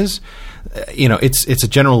heavier it is, it's a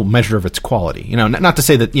general measure of its quality. Not to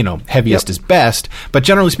say that heaviest is best, but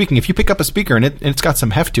generally speaking, if you pick up a speaker and it's got some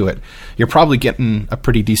heft to it, you're probably getting a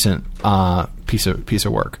pretty decent piece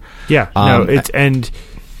of work. And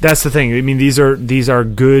that's the thing. I mean, these are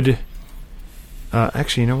good.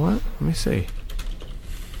 Actually, you know what? Let me see.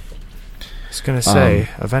 I was going to say,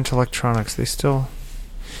 Event Electronics, they still...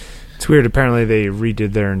 It's weird. Apparently, they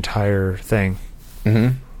redid their entire thing,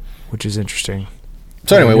 which is interesting.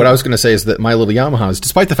 So anyway, what I was going to say is that my little Yamahas,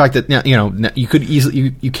 despite the fact that you could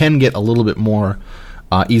easily you can get a little bit more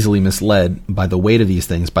easily misled by the weight of these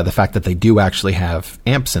things, by the fact that they do actually have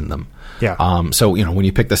amps in them. Yeah. So when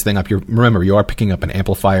you pick this thing up, you are picking up an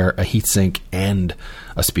amplifier, a heatsink, and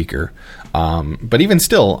a speaker. But even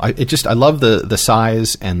still, I love the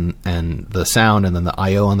size and the sound, and then the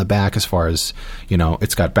I/O on the back. As far as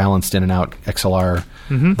it's got balanced in and out XLR,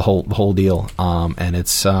 the whole deal. And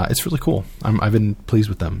it's really cool. I've been pleased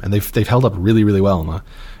with them, and they've held up really, really well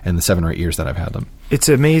in the 7 or 8 years that I've had them. It's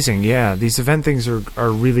amazing. Yeah, these event things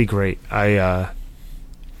are really great.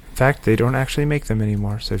 In fact, they don't actually make them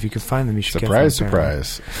anymore. So if you can find them, you should get them.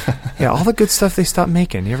 Surprise. Yeah, all the good stuff they stopped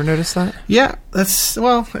making. You ever notice that? Yeah, in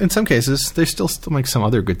some cases, they still make some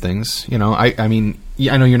other good things. I mean,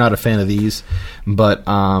 I know you're not a fan of these, but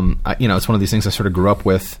it's one of these things I sort of grew up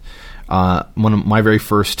with. One of my very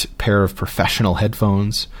first pair of professional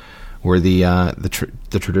headphones were the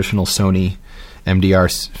traditional Sony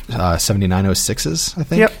MDR 7906s, I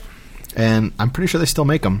think. Yep. And I'm pretty sure they still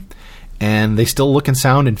make them. And they still look and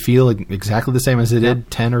sound and feel exactly the same as they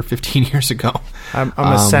did 10 or 15 years ago. I'm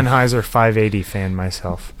a Sennheiser 580 fan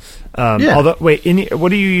myself. Although, wait, what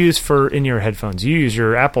do you use in your headphones? You use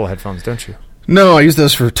your Apple headphones, don't you? No, I use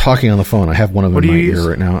those for talking on the phone. I have one of them in my ear use?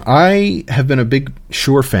 right now. I have been a big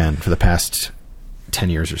Shure fan for the past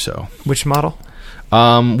 10 years or so. Which model?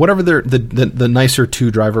 Whatever the nicer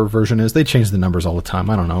 2-driver version is. They change the numbers all the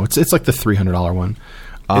time. I don't know. It's like the $300 one.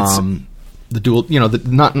 The dual,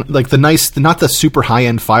 not the super high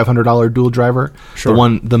end $500 dual driver. Sure.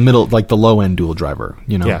 The middle, like the low end dual driver.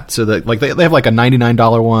 Yeah. So they have like a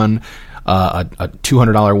 $99 one, a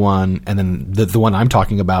 $200 one, and then the one I'm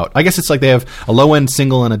talking about. I guess it's like they have a low end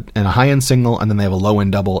single and a high end single, and then they have a low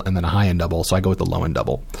end double and then a high end double. So I go with the low end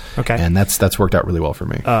double. Okay. And that's worked out really well for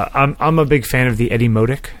me. I'm a big fan of the Eddie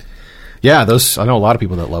Modic. Yeah, those. I know a lot of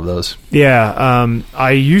people that love those. Yeah,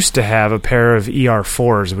 I used to have a pair of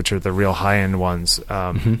ER4s, which are the real high-end ones,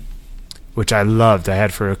 which I loved. I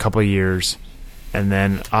had for a couple of years, and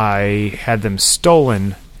then I had them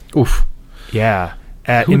stolen. Oof. Yeah,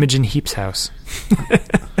 at Imogen Heap's house.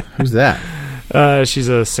 Who's that? She's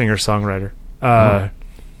a singer-songwriter.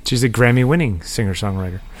 She's a Grammy-winning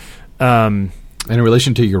singer-songwriter. In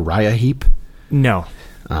relation to Uriah Heep? No.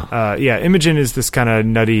 Oh. Yeah, Imogen is this kind of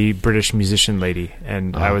nutty British musician lady,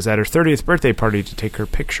 and I was at her 30th birthday party to take her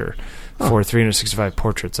picture for 365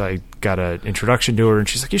 Portraits. I got an introduction to her, and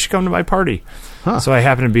she's like, you should come to my party. So I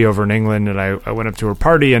happened to be over in England, and I went up to her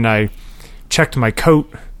party, and I checked my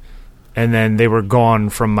coat, and then they were gone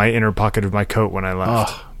from my inner pocket of my coat when I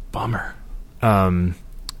left. Oh, bummer.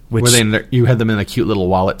 Which, were they you had them in a cute little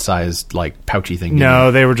wallet-sized, like, pouchy thing?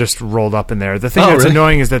 No, they were just rolled up in there. The thing that's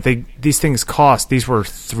annoying is that these things cost. These were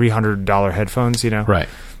 $300 headphones, you know? Right.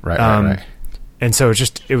 And so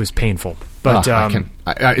it was painful. But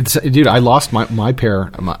dude, I lost my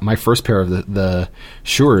pair, my first pair of the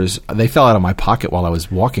Shures. They fell out of my pocket while I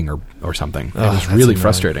was walking or something. It was really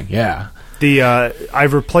frustrating. Yeah.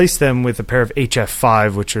 I've replaced them with a pair of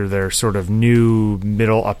HF5, which are their sort of new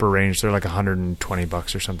middle upper range. They're like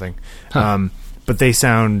 $120 or something. But they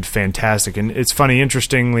sound fantastic. And it's funny,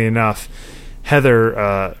 interestingly enough,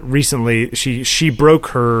 Heather recently she broke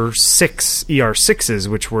her 6 ER6s,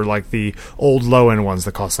 which were like the old low end ones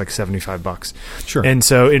that cost like $75. Sure. And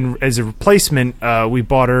so as a replacement, we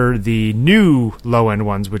bought her the new low end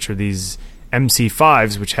ones, which are these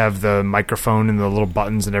MC5s, which have the microphone and the little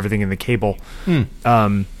buttons and everything in the cable,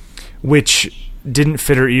 which didn't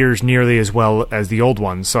fit her ears nearly as well as the old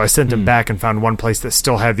ones. So I sent them back and found one place that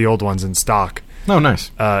still had the old ones in stock. Oh,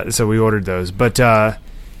 nice. So we ordered those. But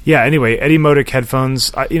yeah, anyway, Eddie Modic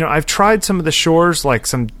headphones. I've tried some of the Shures, like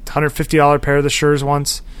some $150 pair of the Shures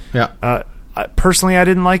once. Yeah. Personally, I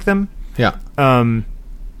didn't like them. Yeah. A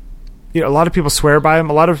lot of people swear by them.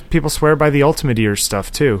 A lot of people swear by the Ultimate Ears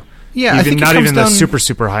stuff too. Yeah, I think not even the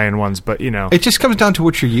super high end ones, but it just comes down to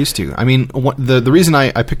what you're used to. I mean, the reason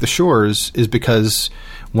I picked the Shures is because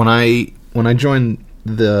when I joined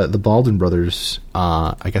the Baldwin Brothers,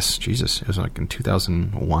 I guess it was like in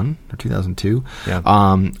 2001 or 2002. Yeah.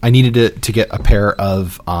 I needed to get a pair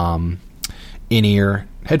of in-ear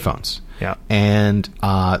headphones. Yeah, and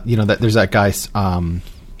that there's that guy.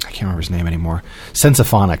 I can't remember his name anymore.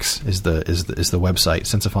 Sensophonics is the website,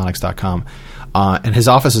 sensophonics.com. And his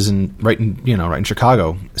office is right in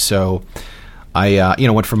Chicago. So I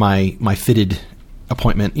went for my fitted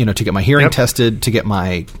appointment, to get my hearing tested, to get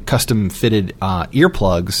my custom fitted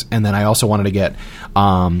earplugs, and then I also wanted to get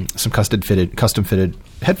some custom fitted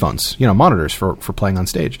headphones, monitors for playing on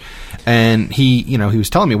stage. And he was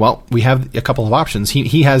telling me, well, we have a couple of options.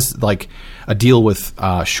 He has like a deal with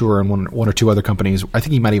Shure and one or two other companies. I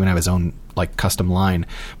think he might even have his own like custom line,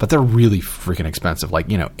 but they're really freaking expensive, like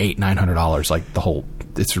 $800-900, like the whole.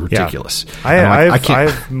 It's ridiculous. Yeah. I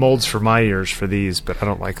have molds for my ears for these, but I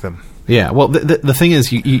don't like them. Yeah, well, the thing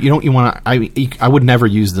is, you want to. I would never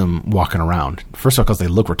use them walking around. First of all, because they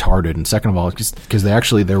look retarded, and second of all, because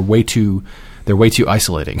they're way too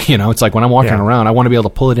isolating. It's like when I'm walking around, I want to be able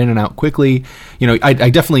to pull it in and out quickly. I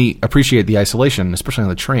definitely appreciate the isolation, especially on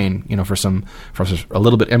the train. For a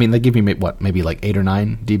little bit. I mean, they give me maybe like 8 or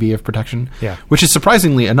 9 dB of protection. Yeah, which is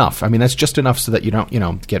surprisingly enough. I mean, that's just enough so that you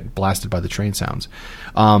don't get blasted by the train sounds.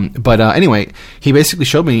 But anyway, he basically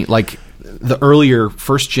showed me like the earlier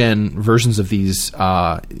first gen versions of these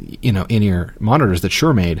in-ear monitors that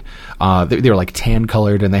Shure made. They were like tan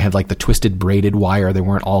colored, and they had like the twisted braided wire. They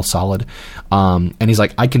weren't all solid. And he's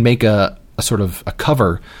like, I can make a sort of a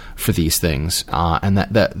cover for these things, and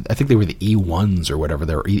that I think they were the E1s or whatever.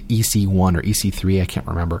 They were EC1 or EC3, I can't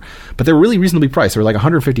remember, but they were really reasonably priced. They were like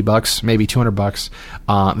 $150, maybe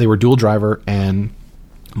 $200. They were dual driver, and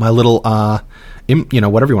my little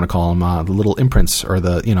whatever you want to call them, the little imprints or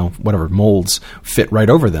the whatever molds fit right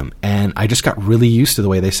over them, and I just got really used to the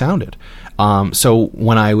way they sounded. So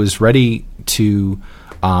when I was ready to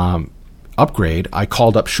upgrade, I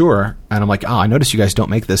called up Shure, and I'm like, I noticed you guys don't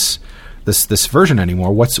make this version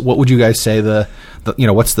anymore. What would you guys say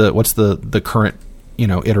what's the current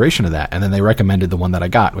iteration of that? And then they recommended the one that I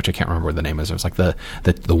got, which I can't remember what the name is. It was like the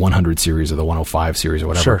 100 series or the 105 series or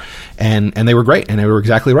whatever. Sure. And they were great, and they were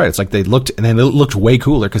exactly right. It's like they looked way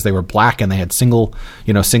cooler because they were black and they had single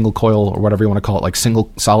coil or whatever you want to call it, like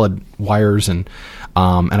single solid wires. And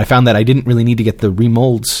I found that I didn't really need to get the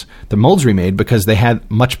molds remade because they had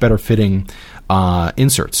much better fitting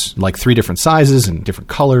inserts, like 3 different sizes and different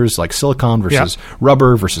colors, like silicone versus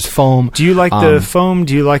rubber versus foam. Do you like the foam?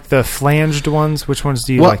 Do you like the flanged ones? Which ones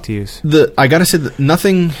do you like to use? I gotta say that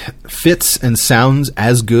nothing fits and sounds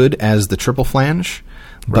as good as the triple flange.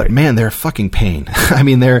 But Right. man, they're a fucking pain. I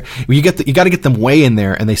mean, you got to get them way in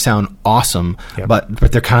there, and they sound awesome. Yep.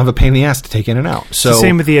 But they're kind of a pain in the ass to take in and out. So It's the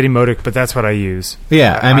same with the Etymotic, but that's what I use.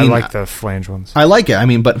 Yeah, I mean, like the flange ones. I like it. I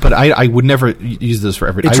mean, but I would never use those for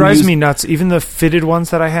everything. It drives me nuts. Even the fitted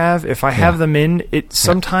ones that I have, if I have them in, it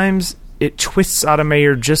sometimes it twists out of my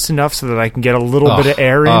ear just enough so that I can get a little bit of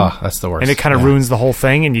air in. Oh, that's the worst. And it kind of ruins the whole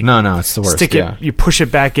thing. And you No, it's the worst. stick it, you push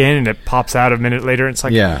it back in, and it pops out a minute later. And it's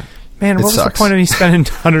like, man, what was the point of me spending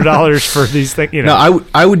 $100 for these things? You know?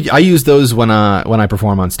 No, I use those when I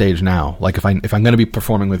perform on stage now. Like if I'm going to be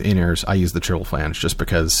performing with in-ears, I use the triple flange just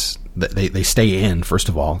because they stay in, first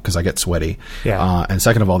of all, because I get sweaty. Yeah. And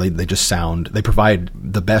second of all, they just sound. They provide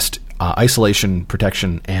the best isolation,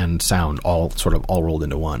 protection, and sound all rolled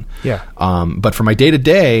into one. Yeah. But for my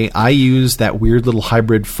day-to-day, I use that weird little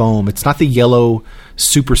hybrid foam. It's not the yellow,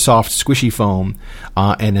 super soft, squishy foam,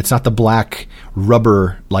 and it's not the black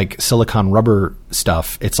rubber, like silicone rubber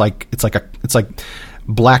stuff. It's like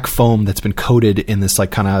black foam that's been coated in this like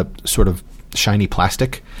kind of sort of shiny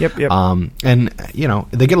plastic. Yep. And you know,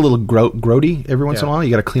 they get a little grody every once in a while. You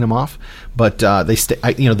got to clean them off, but they stay.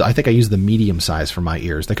 I think I use the medium size for my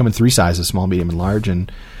ears. They come in 3 sizes: small, medium, and large,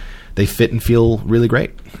 and they fit and feel really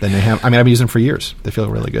great. Then they have. I mean, I've been using them for years. They feel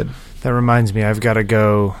really good. That reminds me, I've got to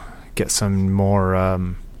go get some more,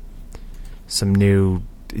 some new.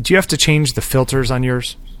 Do you have to change the filters on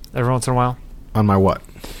yours every once in a while? On my what?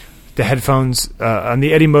 The headphones on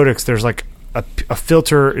the Etymotics. There's like a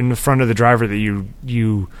filter in the front of the driver that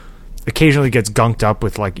you occasionally gets gunked up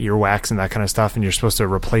with like earwax and that kind of stuff, and you're supposed to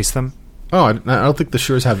replace them. Oh, I don't think the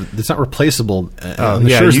Shure have. It's not replaceable. Oh, the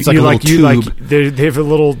yeah, Shure's, it's like a little tube. They have a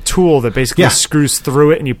little tool that basically screws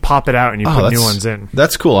through it, and you pop it out, and you put new ones in.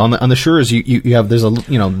 That's cool. On the Shure's, you have the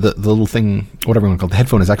little thing, whatever you want to call it. The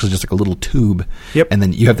headphone is actually just like a little tube. Yep. And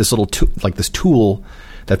then you have this little this tool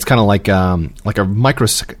that's kind of like a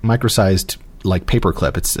micro-sized like paper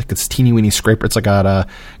clip. It's like this teeny weeny scraper. It's like got a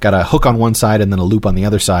hook on one side and then a loop on the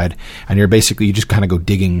other side, and you just kind of go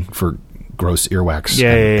digging for gross earwax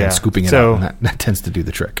and scooping it out, and that tends to do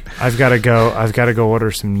the trick. I've got to go order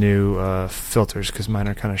some new filters because mine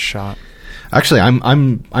are kind of shot. Actually,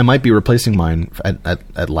 I might be replacing mine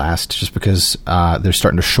at last, just because they're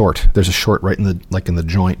starting to short. There's a short right in the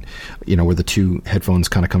joint, where the two headphones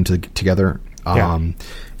kind of come together. And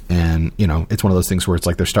it's one of those things where it's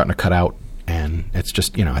like they're starting to cut out, and it's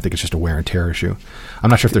just I think it's just a wear and tear issue. I'm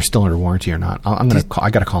not sure if they're still under warranty or not. I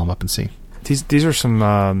got to call them up and see. These are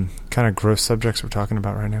some kind of gross subjects we're talking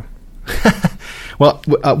about right now. Well,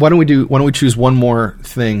 why don't we choose one more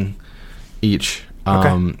thing each?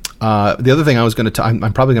 Okay. The other thing I was going to I'm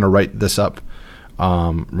probably going to write this up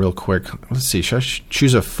real quick. Let's see. Should I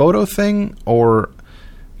choose a photo thing or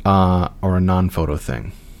a non-photo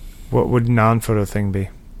thing? What would non-photo thing be?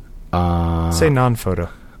 Say non-photo.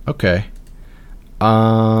 Okay.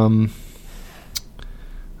 That's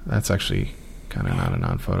actually kind of not a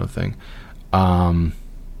non-photo thing. No,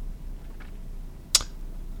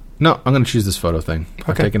 I'm going to choose this photo thing.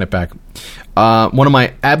 I'm taking it back. One of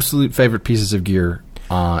my absolute favorite pieces of gear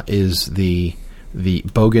is the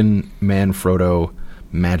Bogen Manfrotto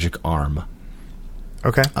Magic Arm.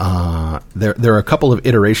 Okay. There are a couple of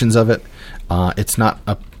iterations of it. It's not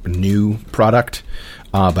a new product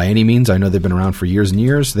by any means. I know they've been around for years and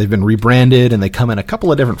years. They've been rebranded, and they come in a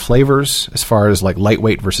couple of different flavors as far as like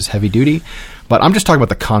lightweight versus heavy duty. But I'm just talking about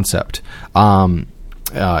the concept.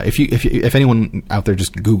 If anyone out there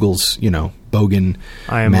just Googles, Bogen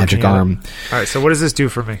Magic Arm. All right. So what does this do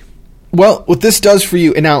for me? Well, what this does for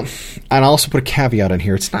you, and I'll also put a caveat in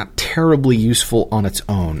here, it's not terribly useful on its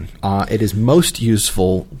own. It is most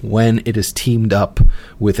useful when it is teamed up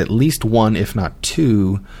with at least one, if not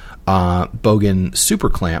two, Bogen super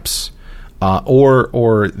clamps,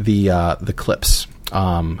 or the clips,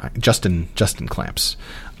 Justin clamps,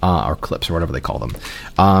 or clips, or whatever they call them.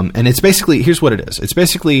 And it's basically, here's what it is. It's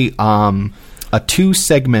basically a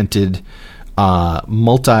two-segmented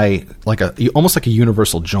almost like a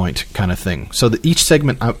universal joint kind of thing. So each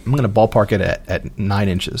segment, I'm going to ballpark it at 9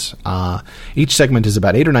 inches. Each segment is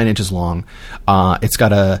about 8 or 9 inches long. It's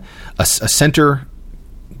got a center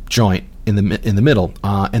joint in the middle,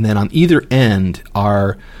 and then on either end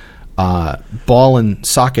are ball and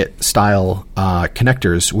socket style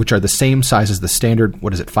connectors, which are the same size as the standard.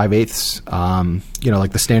 What is it? 5/8.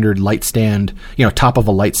 Like the standard light stand. Top of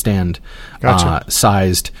a light stand. Gotcha.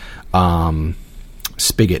 Sized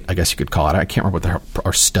spigot, I guess you could call it. I can't remember what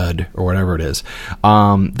or stud or whatever it is.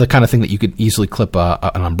 The kind of thing that you could easily clip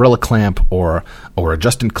an umbrella clamp or a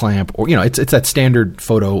Justin clamp, or it's that standard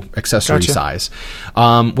photo accessory size.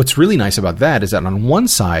 What's really nice about that is that on one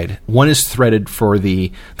side, one is threaded for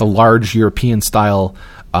the large European style.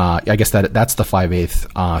 I guess that's the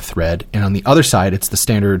 5/8 thread, and on the other side, it's the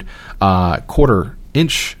standard 1/4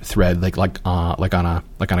 inch thread, like on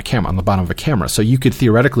a camera, on the bottom of a camera. So you could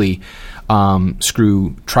theoretically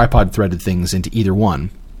screw tripod threaded things into either one.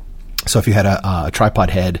 So if you had a tripod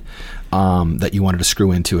head that you wanted to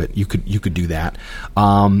screw into it, you could do that.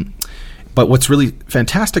 But what's really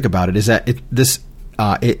fantastic about it is that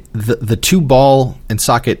the two ball and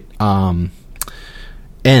socket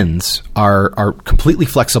ends are completely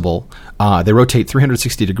flexible. They rotate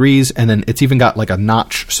 360 degrees, and then it's even got like a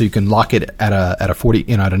notch, so you can lock it at a 40,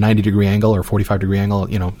 at a 90 degree angle or 45 degree angle,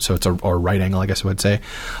 so it's a right angle, I guess I would say.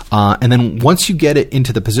 And then once you get it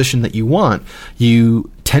into the position that you want,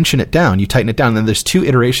 you tension it down, you tighten it down. And then there's two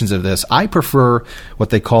iterations of this. I prefer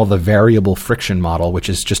what they call the variable friction model, which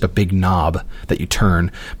is just a big knob that you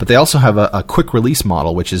turn. But they also have a quick release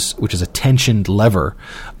model, which is a tensioned lever,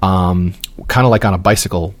 kind of like on a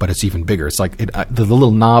bicycle, but it's even bigger. It's like the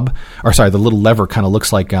little knob, the little lever kind of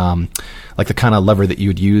looks like the kind of lever that you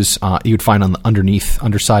would use, you'd find on the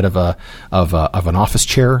underside of an office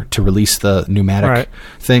chair to release the pneumatic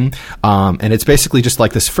thing. And it's basically just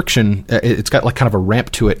like this friction. It's got like kind of a ramp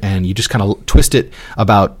to it, and you just kind of twist it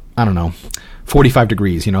about, 45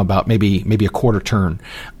 degrees, about maybe a quarter turn,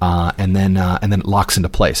 and then it locks into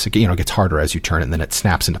place. It gets harder as you turn it, and then it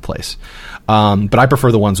snaps into place. But I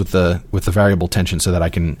prefer the ones with the variable tension, so that I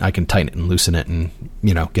can tighten it and loosen it and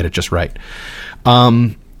get it just right.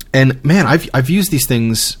 And man, I've used these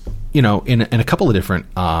things, in a couple of different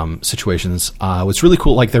situations. What's really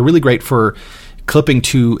cool, like they're really great for clipping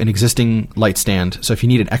to an existing light stand. So if you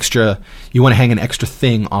need you want to hang an extra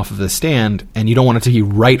thing off of the stand, and you don't want it to be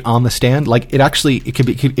right on the stand, like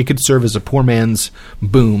it could serve as a poor man's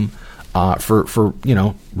boom for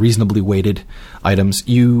reasonably weighted items.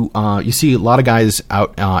 You see a lot of guys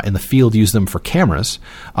out in the field use them for cameras.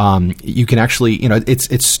 You can actually,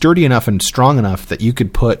 it's sturdy enough and strong enough that you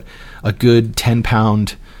could put a good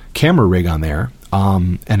 10-pound camera rig on there,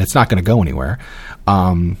 and it's not going to go anywhere.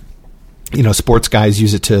 Sports guys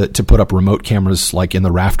use it to put up remote cameras, like in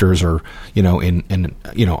the rafters, or in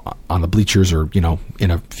on the bleachers, or in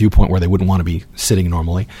a viewpoint where they wouldn't want to be sitting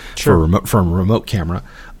normally. Sure. for a remote camera.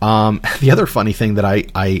 The other funny thing that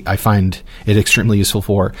I find it extremely useful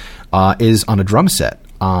for is on a drum set.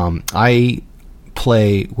 I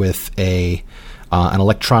play with an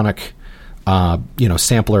electronic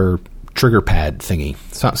sampler trigger pad thingy.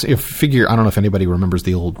 So I don't know if anybody remembers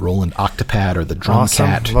the old Roland Octapad or the Drum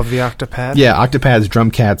Cat. Love the Octapad. Yeah, Octapads,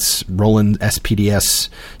 Drum Cats, Roland SPDS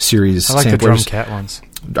series. I like samplers. the Drum Cat ones.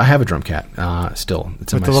 I have a Drum Cat still.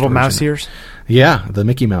 It's with the little mouse ears? Yeah, the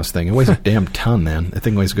Mickey Mouse thing. It weighs a damn ton, man. That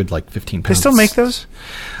thing weighs a good 15 pounds. They still make those?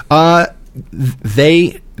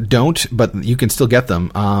 They don't, but you can still get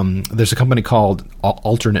them. There's a company called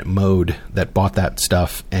Alternate Mode that bought that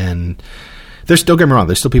stuff, and don't get me wrong,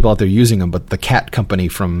 there's still people out there using them, but the Cat company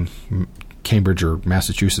from Cambridge or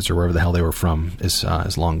Massachusetts or wherever the hell they were from is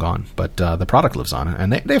long gone. But the product lives on,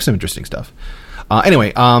 and they have some interesting stuff.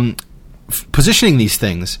 Anyway, positioning these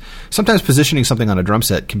things, sometimes positioning something on a drum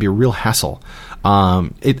set can be a real hassle.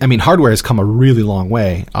 Hardware has come a really long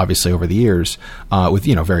way, obviously, over the years, with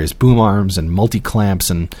various boom arms and multi clamps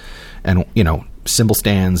and cymbal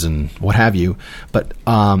stands and what have you. But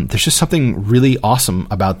there's just something really awesome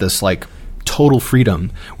about this, like, total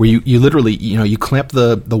freedom, where you literally you clamp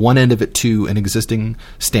the one end of it to an existing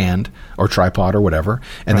stand or tripod or whatever,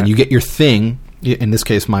 and then you get your thing. In this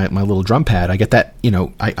case, my little drum pad, I get that,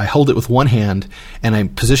 I hold it with one hand and I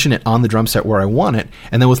position it on the drum set where I want it.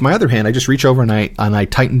 And then with my other hand, I just reach over and I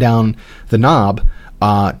tighten down the knob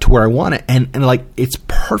to where I want it. And like, it's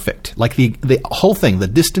perfect. Like the whole thing, the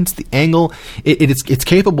distance, the angle, it's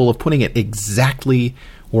capable of putting it exactly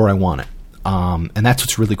where I want it. And that's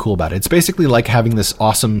what's really cool about it. It's basically like having this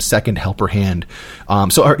awesome second helper hand.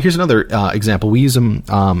 Here's another example. We use them.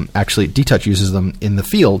 Actually, D-Touch uses them in the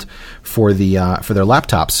field for their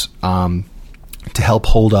laptops to help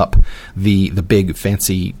hold up the big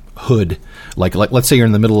fancy hood. Like let's say you're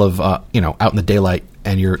in the middle of out in the daylight,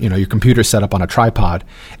 and your computer's set up on a tripod,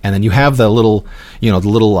 and then you have the little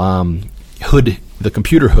hood, the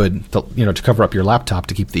computer hood, to cover up your laptop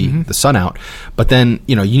to keep the sun out. But then,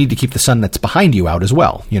 you need to keep the sun that's behind you out as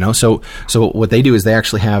well, So what they do is they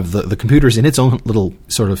actually have the computer's in its own little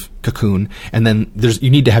sort of cocoon, and then you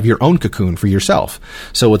need to have your own cocoon for yourself.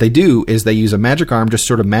 So what they do is they use a magic arm, just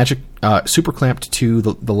sort of magic super clamped to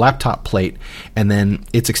the laptop plate, and then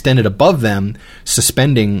it's extended above them,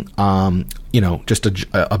 suspending, just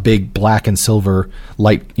a big black and silver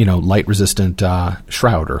light resistant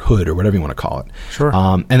shroud or hood or whatever you want to call it. Sure.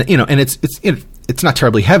 And it's not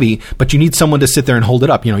terribly heavy, but you need someone to sit there and hold it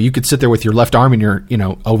up. You could sit there with your left arm in your,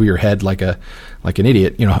 over your head like an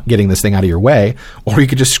idiot, getting this thing out of your way, or you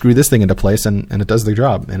could just screw this thing into place and it does the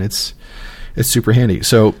job, and it's super handy.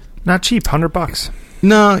 So not cheap, $100.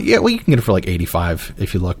 No, yeah, well, you can get it for like 85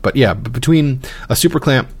 if you look, but yeah, between a super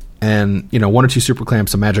clamp and one or two super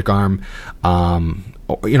clamps, a magic arm,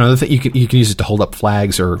 the thing, you can use it to hold up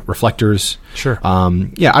flags or reflectors. Sure.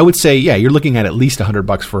 I would say you're looking at least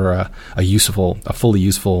 $100 for a fully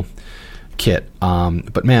useful kit.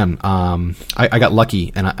 But man, I got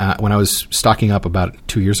lucky, and when I was stocking up about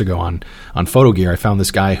 2 years ago on photo gear, I found this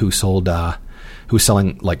guy who was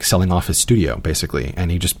selling off his studio basically, and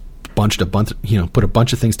he just put a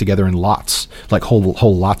bunch of things together in lots, like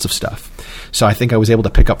whole lots of stuff. So I think I was able to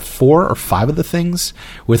pick up 4 or 5 of the things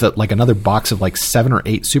with another box of 7 or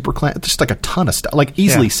 8 super clamps, just a ton of stuff,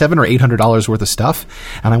 easily $700 or $800 worth of stuff.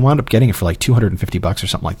 And I wound up getting it for $250 or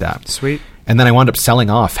something like that. Sweet. And then I wound up selling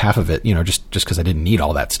off half of it, just because I didn't need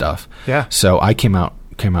all that stuff. Yeah. So I came out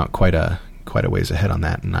quite a ways ahead on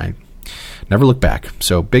that, and I never looked back.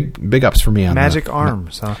 So big ups for me on Magic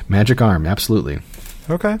arms, huh? Magic arm, absolutely.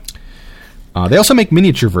 Okay. They also make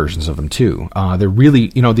miniature versions of them too. They're really,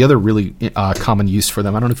 the other really common use for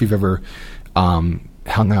them. I don't know if you've ever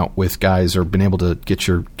hung out with guys or been able to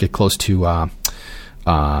get close to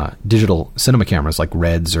digital cinema cameras like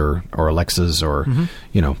Reds or Alexas or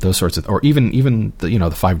those sorts of, or even the the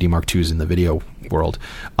 5D Mark IIs in the video world.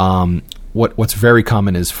 What's very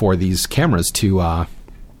common is for these cameras to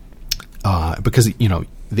because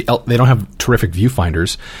they don't have terrific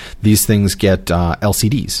viewfinders. These things get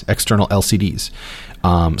LCDs, external LCDs.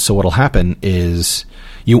 So what'll happen is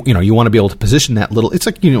you want to be able to position that little. It's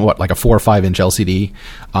like a 4 or 5 inch LCD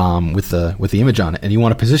with the image on it, and you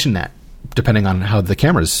want to position that depending on how the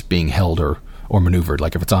camera's being held or maneuvered.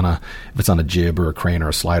 Like if it's on a jib or a crane or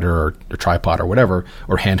a slider or a tripod or whatever,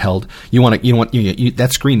 or handheld,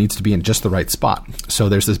 that screen needs to be in just the right spot. So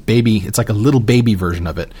there's this baby. It's like a little baby version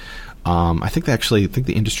of it. I think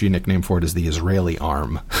the industry nickname for it is the Israeli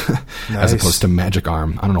arm, as opposed to magic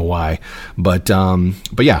arm. I don't know why, but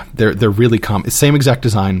yeah, they're really same exact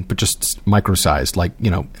design, but just micro-sized, like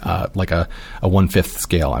a 1/5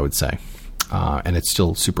 scale, I would say, and it's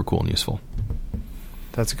still super cool and useful.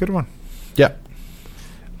 That's a good one. Yeah.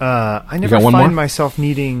 I never find myself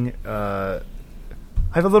needing. I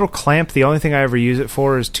have a little clamp. The only thing I ever use it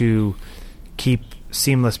for is to keep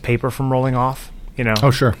seamless paper from rolling off.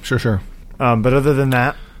 Oh, sure. But other than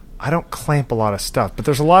that, I don't clamp a lot of stuff. But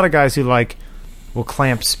there's a lot of guys who will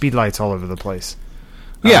clamp speedlights all over the place.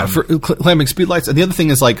 Yeah, for clamping speedlights. And the other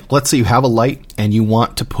thing is, let's say you have a light and you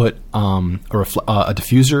want to put a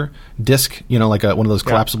diffuser disc, like one of those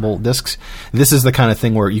collapsible discs. This is the kind of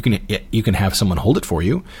thing where you can have someone hold it for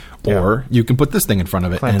you, or you can put this thing in front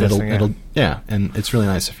of it, and it'll and it's really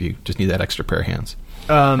nice if you just need that extra pair of hands.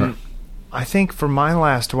 I think for my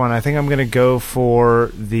last one, I think I'm going to go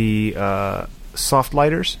for the soft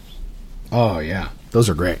lighters. Oh, yeah. Those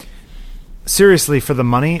are great. Seriously, for the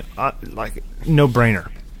money, no brainer.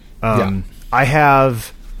 I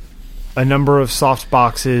have a number of soft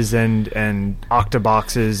boxes and octa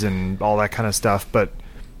boxes and all that kind of stuff, but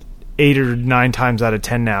 8 or 9 times out of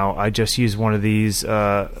 10 now, I just use one of these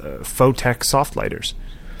Photech soft lighters.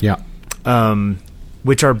 Yeah.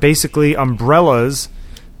 Which are basically umbrellas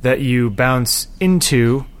that you bounce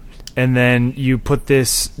into, and then you put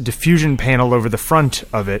this diffusion panel over the front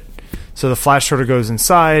of it. So the flash sort of goes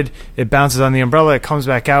inside, it bounces on the umbrella, it comes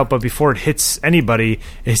back out, but before it hits anybody,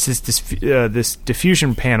 it's this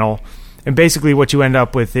diffusion panel. And basically what you end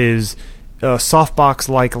up with is a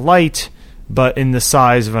softbox-like light, but in the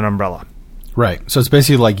size of an umbrella. Right. So it's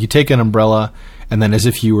basically like you take an umbrella, and then as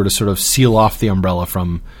if you were to sort of seal off the umbrella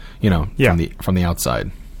from the outside.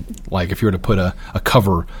 Like if you were to put a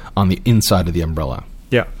cover on the inside of the umbrella.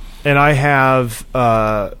 Yeah. And I have,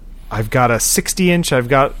 I've got a 60-inch, I've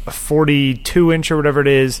got a 42-inch or whatever it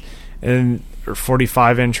is, or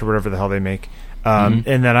 45-inch or whatever the hell they make. And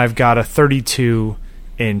then I've got a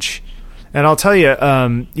 32-inch. And I'll tell you,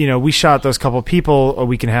 we shot those couple people a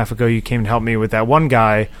week and a half ago. You came and helped me with that one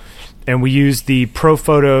guy, and we used the Pro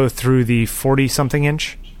Photo through the 40-something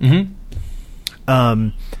inch. Mm-hmm.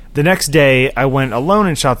 The next day, I went alone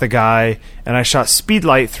and shot the guy, and I shot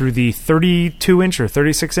Speedlight through the 32-inch or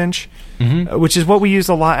 36-inch, which is what we use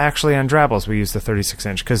a lot, actually, on Drabbles. We use the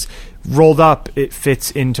 36-inch, because rolled up, it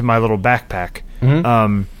fits into my little backpack.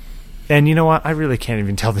 And you know what? I really can't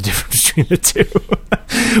even tell the difference between the two.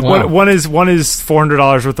 Wow. One is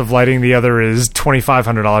 $400 worth of lighting, the other is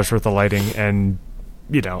 $2,500 worth of lighting, and...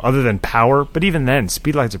 other than power, but even then,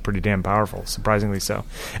 Speedlights are pretty damn powerful, surprisingly so.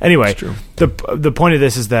 Anyway, the point of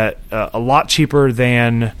this is that a lot cheaper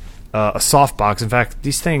than a softbox. In fact,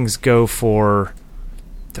 these things go for...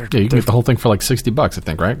 you can get the whole thing for like $60, I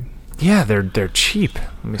think, right? Yeah, they're cheap.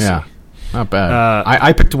 Let me see. Not bad.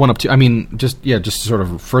 I picked one up too. I mean, just to sort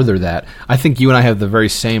of further that, I think you and I have the very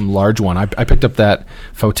same large one. I picked up that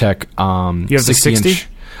Photech you have the 60?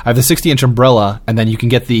 I have the 60-inch umbrella, and then you can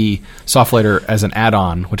get the soft lighter as an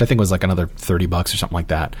add-on, which I think was like another $30 or something like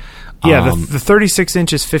that. Yeah, the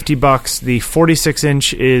 36-inch is $50. The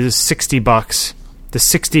 46-inch is $60. The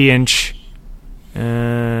 60-inch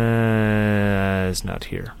is not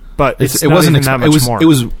here, but it wasn't even that much more. It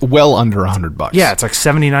was well under $100. Yeah, it's like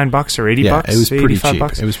 $79 or $80. Yeah, it was pretty cheap.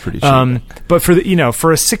 $85. It was pretty cheap. But for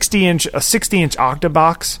for a 60-inch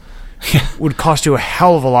octabox. Would cost you a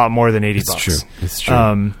hell of a lot more than $80. It's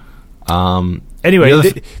true. Anyway,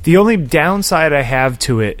 the only downside I have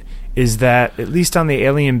to it is that, at least on the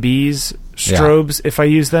Alien Bees strobes, if I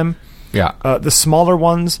use them, the smaller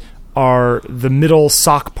ones are the middle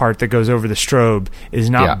sock part that goes over the strobe is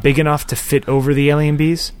not big enough to fit over the Alien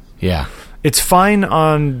Bees. Yeah. It's fine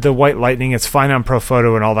on the White Lightning, it's fine on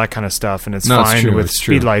Profoto and all that kind of stuff, and it's fine with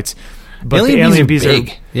Speedlights. But the Alien Bees are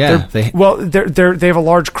big. They have a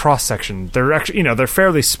large cross section. They're actually, they're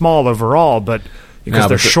fairly small overall, but because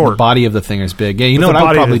they're short. The body of the thing is big. Yeah, you know what I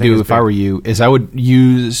would probably do if I were you is I would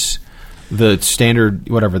use the standard,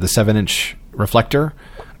 the 7-inch reflector,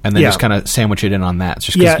 and then just kind of sandwich it in on that. It's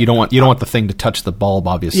just because you don't want the thing to touch the bulb.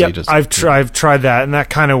 Obviously, I've tried that, and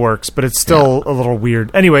that kind of works, but it's still a little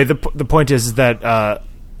weird. Anyway, the point is that.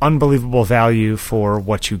 Unbelievable value for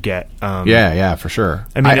what you get. For sure.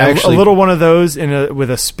 I mean, a little one of those with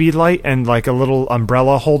a Speedlight and like a little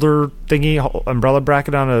umbrella holder thingy, umbrella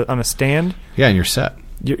bracket on a stand. Yeah, and you're set.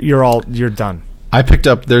 You're done. I picked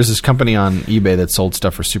up. There's this company on eBay that sold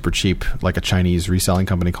stuff for super cheap, like a Chinese reselling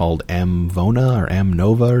company called Amvona or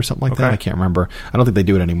Amnova or something like that. I can't remember. I don't think they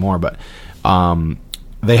do it anymore, but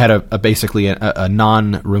they had basically a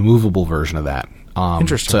non-removable version of that.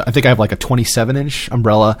 Interesting. So I think I have like a 27-inch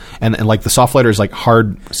umbrella, and like the soft lighter is like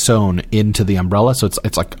hard sewn into the umbrella, so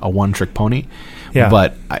it's like a one-trick pony. Yeah.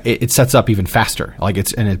 But it sets up even faster. Like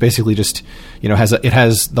it basically just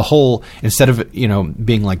has the hole, instead of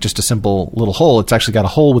being like just a simple little hole, it's actually got a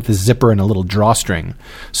hole with the zipper and a little drawstring.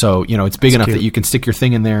 So it's big enough that you can stick your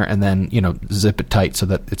thing in there and then zip it tight so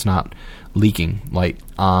that it's not leaking light.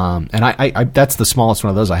 And I that's the smallest one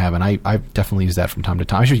of those I have, and I definitely use that from time to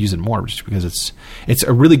time. I should use it more just because it's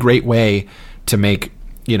a really great way to make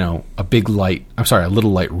a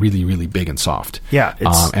little light really, really big and soft. Yeah,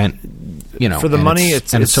 for the money,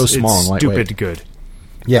 it's so small and lightweight. Stupid good.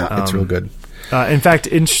 Yeah, it's real good. In fact,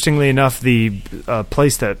 interestingly enough, the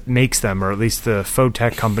place that makes them, or at least the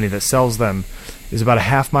Photech company that sells them, is about a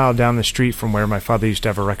half mile down the street from where my father used to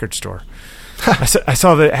have a record store. I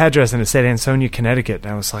saw the address and it said Ansonia, Connecticut,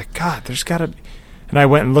 and I was like, God, there's got to be... And I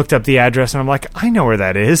went and looked up the address, and I'm like, I know where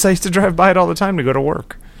that is. I used to drive by it all the time to go to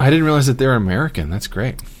work. I didn't realize that they're American. That's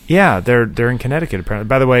great. Yeah, they're in Connecticut, apparently.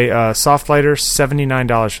 By the way, soft lighter,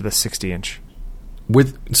 $79 for the 60-inch.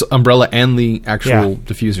 With umbrella and the actual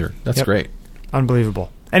diffuser. That's great.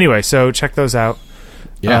 Unbelievable. Anyway, so check those out.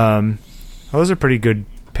 Yeah. Those are pretty good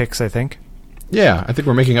picks, I think. Yeah, I think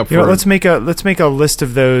we're making up for it. Let's make a list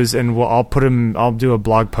of those, and I'll put them. I'll do a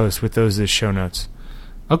blog post with those as show notes.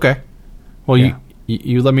 Okay. Well,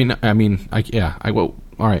 you let me know. I mean, I will.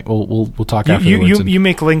 All right. We'll talk afterwards. You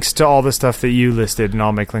make links to all the stuff that you listed, and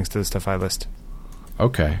I'll make links to the stuff I list.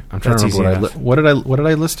 Okay. I'm trying to remember what did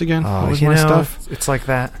I list again? What was my stuff? It's like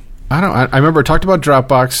that. I remember I talked about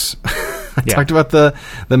Dropbox. I talked about the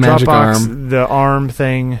magic Dropbox, arm, the arm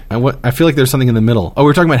thing. I feel like there's something in the middle. Oh,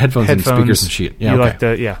 we're talking about headphones and speakers and shit.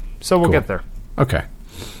 Yeah, So we'll get there. Okay.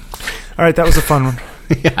 All right, that was a fun one.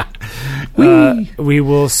 Yeah. We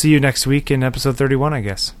will see you next week in episode 31, I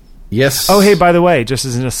guess. Yes. Oh, hey, by the way, just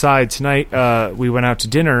as an aside, tonight we went out to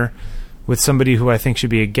dinner with somebody who I think should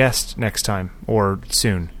be a guest next time or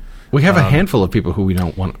soon. We have a handful of people who we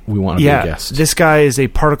want to be a guest. This guy is a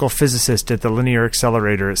particle physicist at the Linear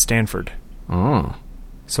Accelerator at Stanford. Oh.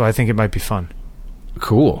 So I think it might be fun.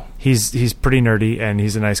 Cool. He's pretty nerdy, and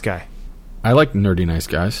he's a nice guy. I like nerdy nice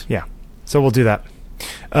guys. Yeah. So we'll do that.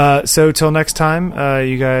 So till next time,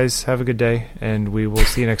 you guys have a good day, and we will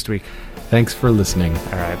see you next week. Thanks for listening.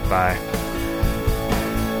 All right, bye.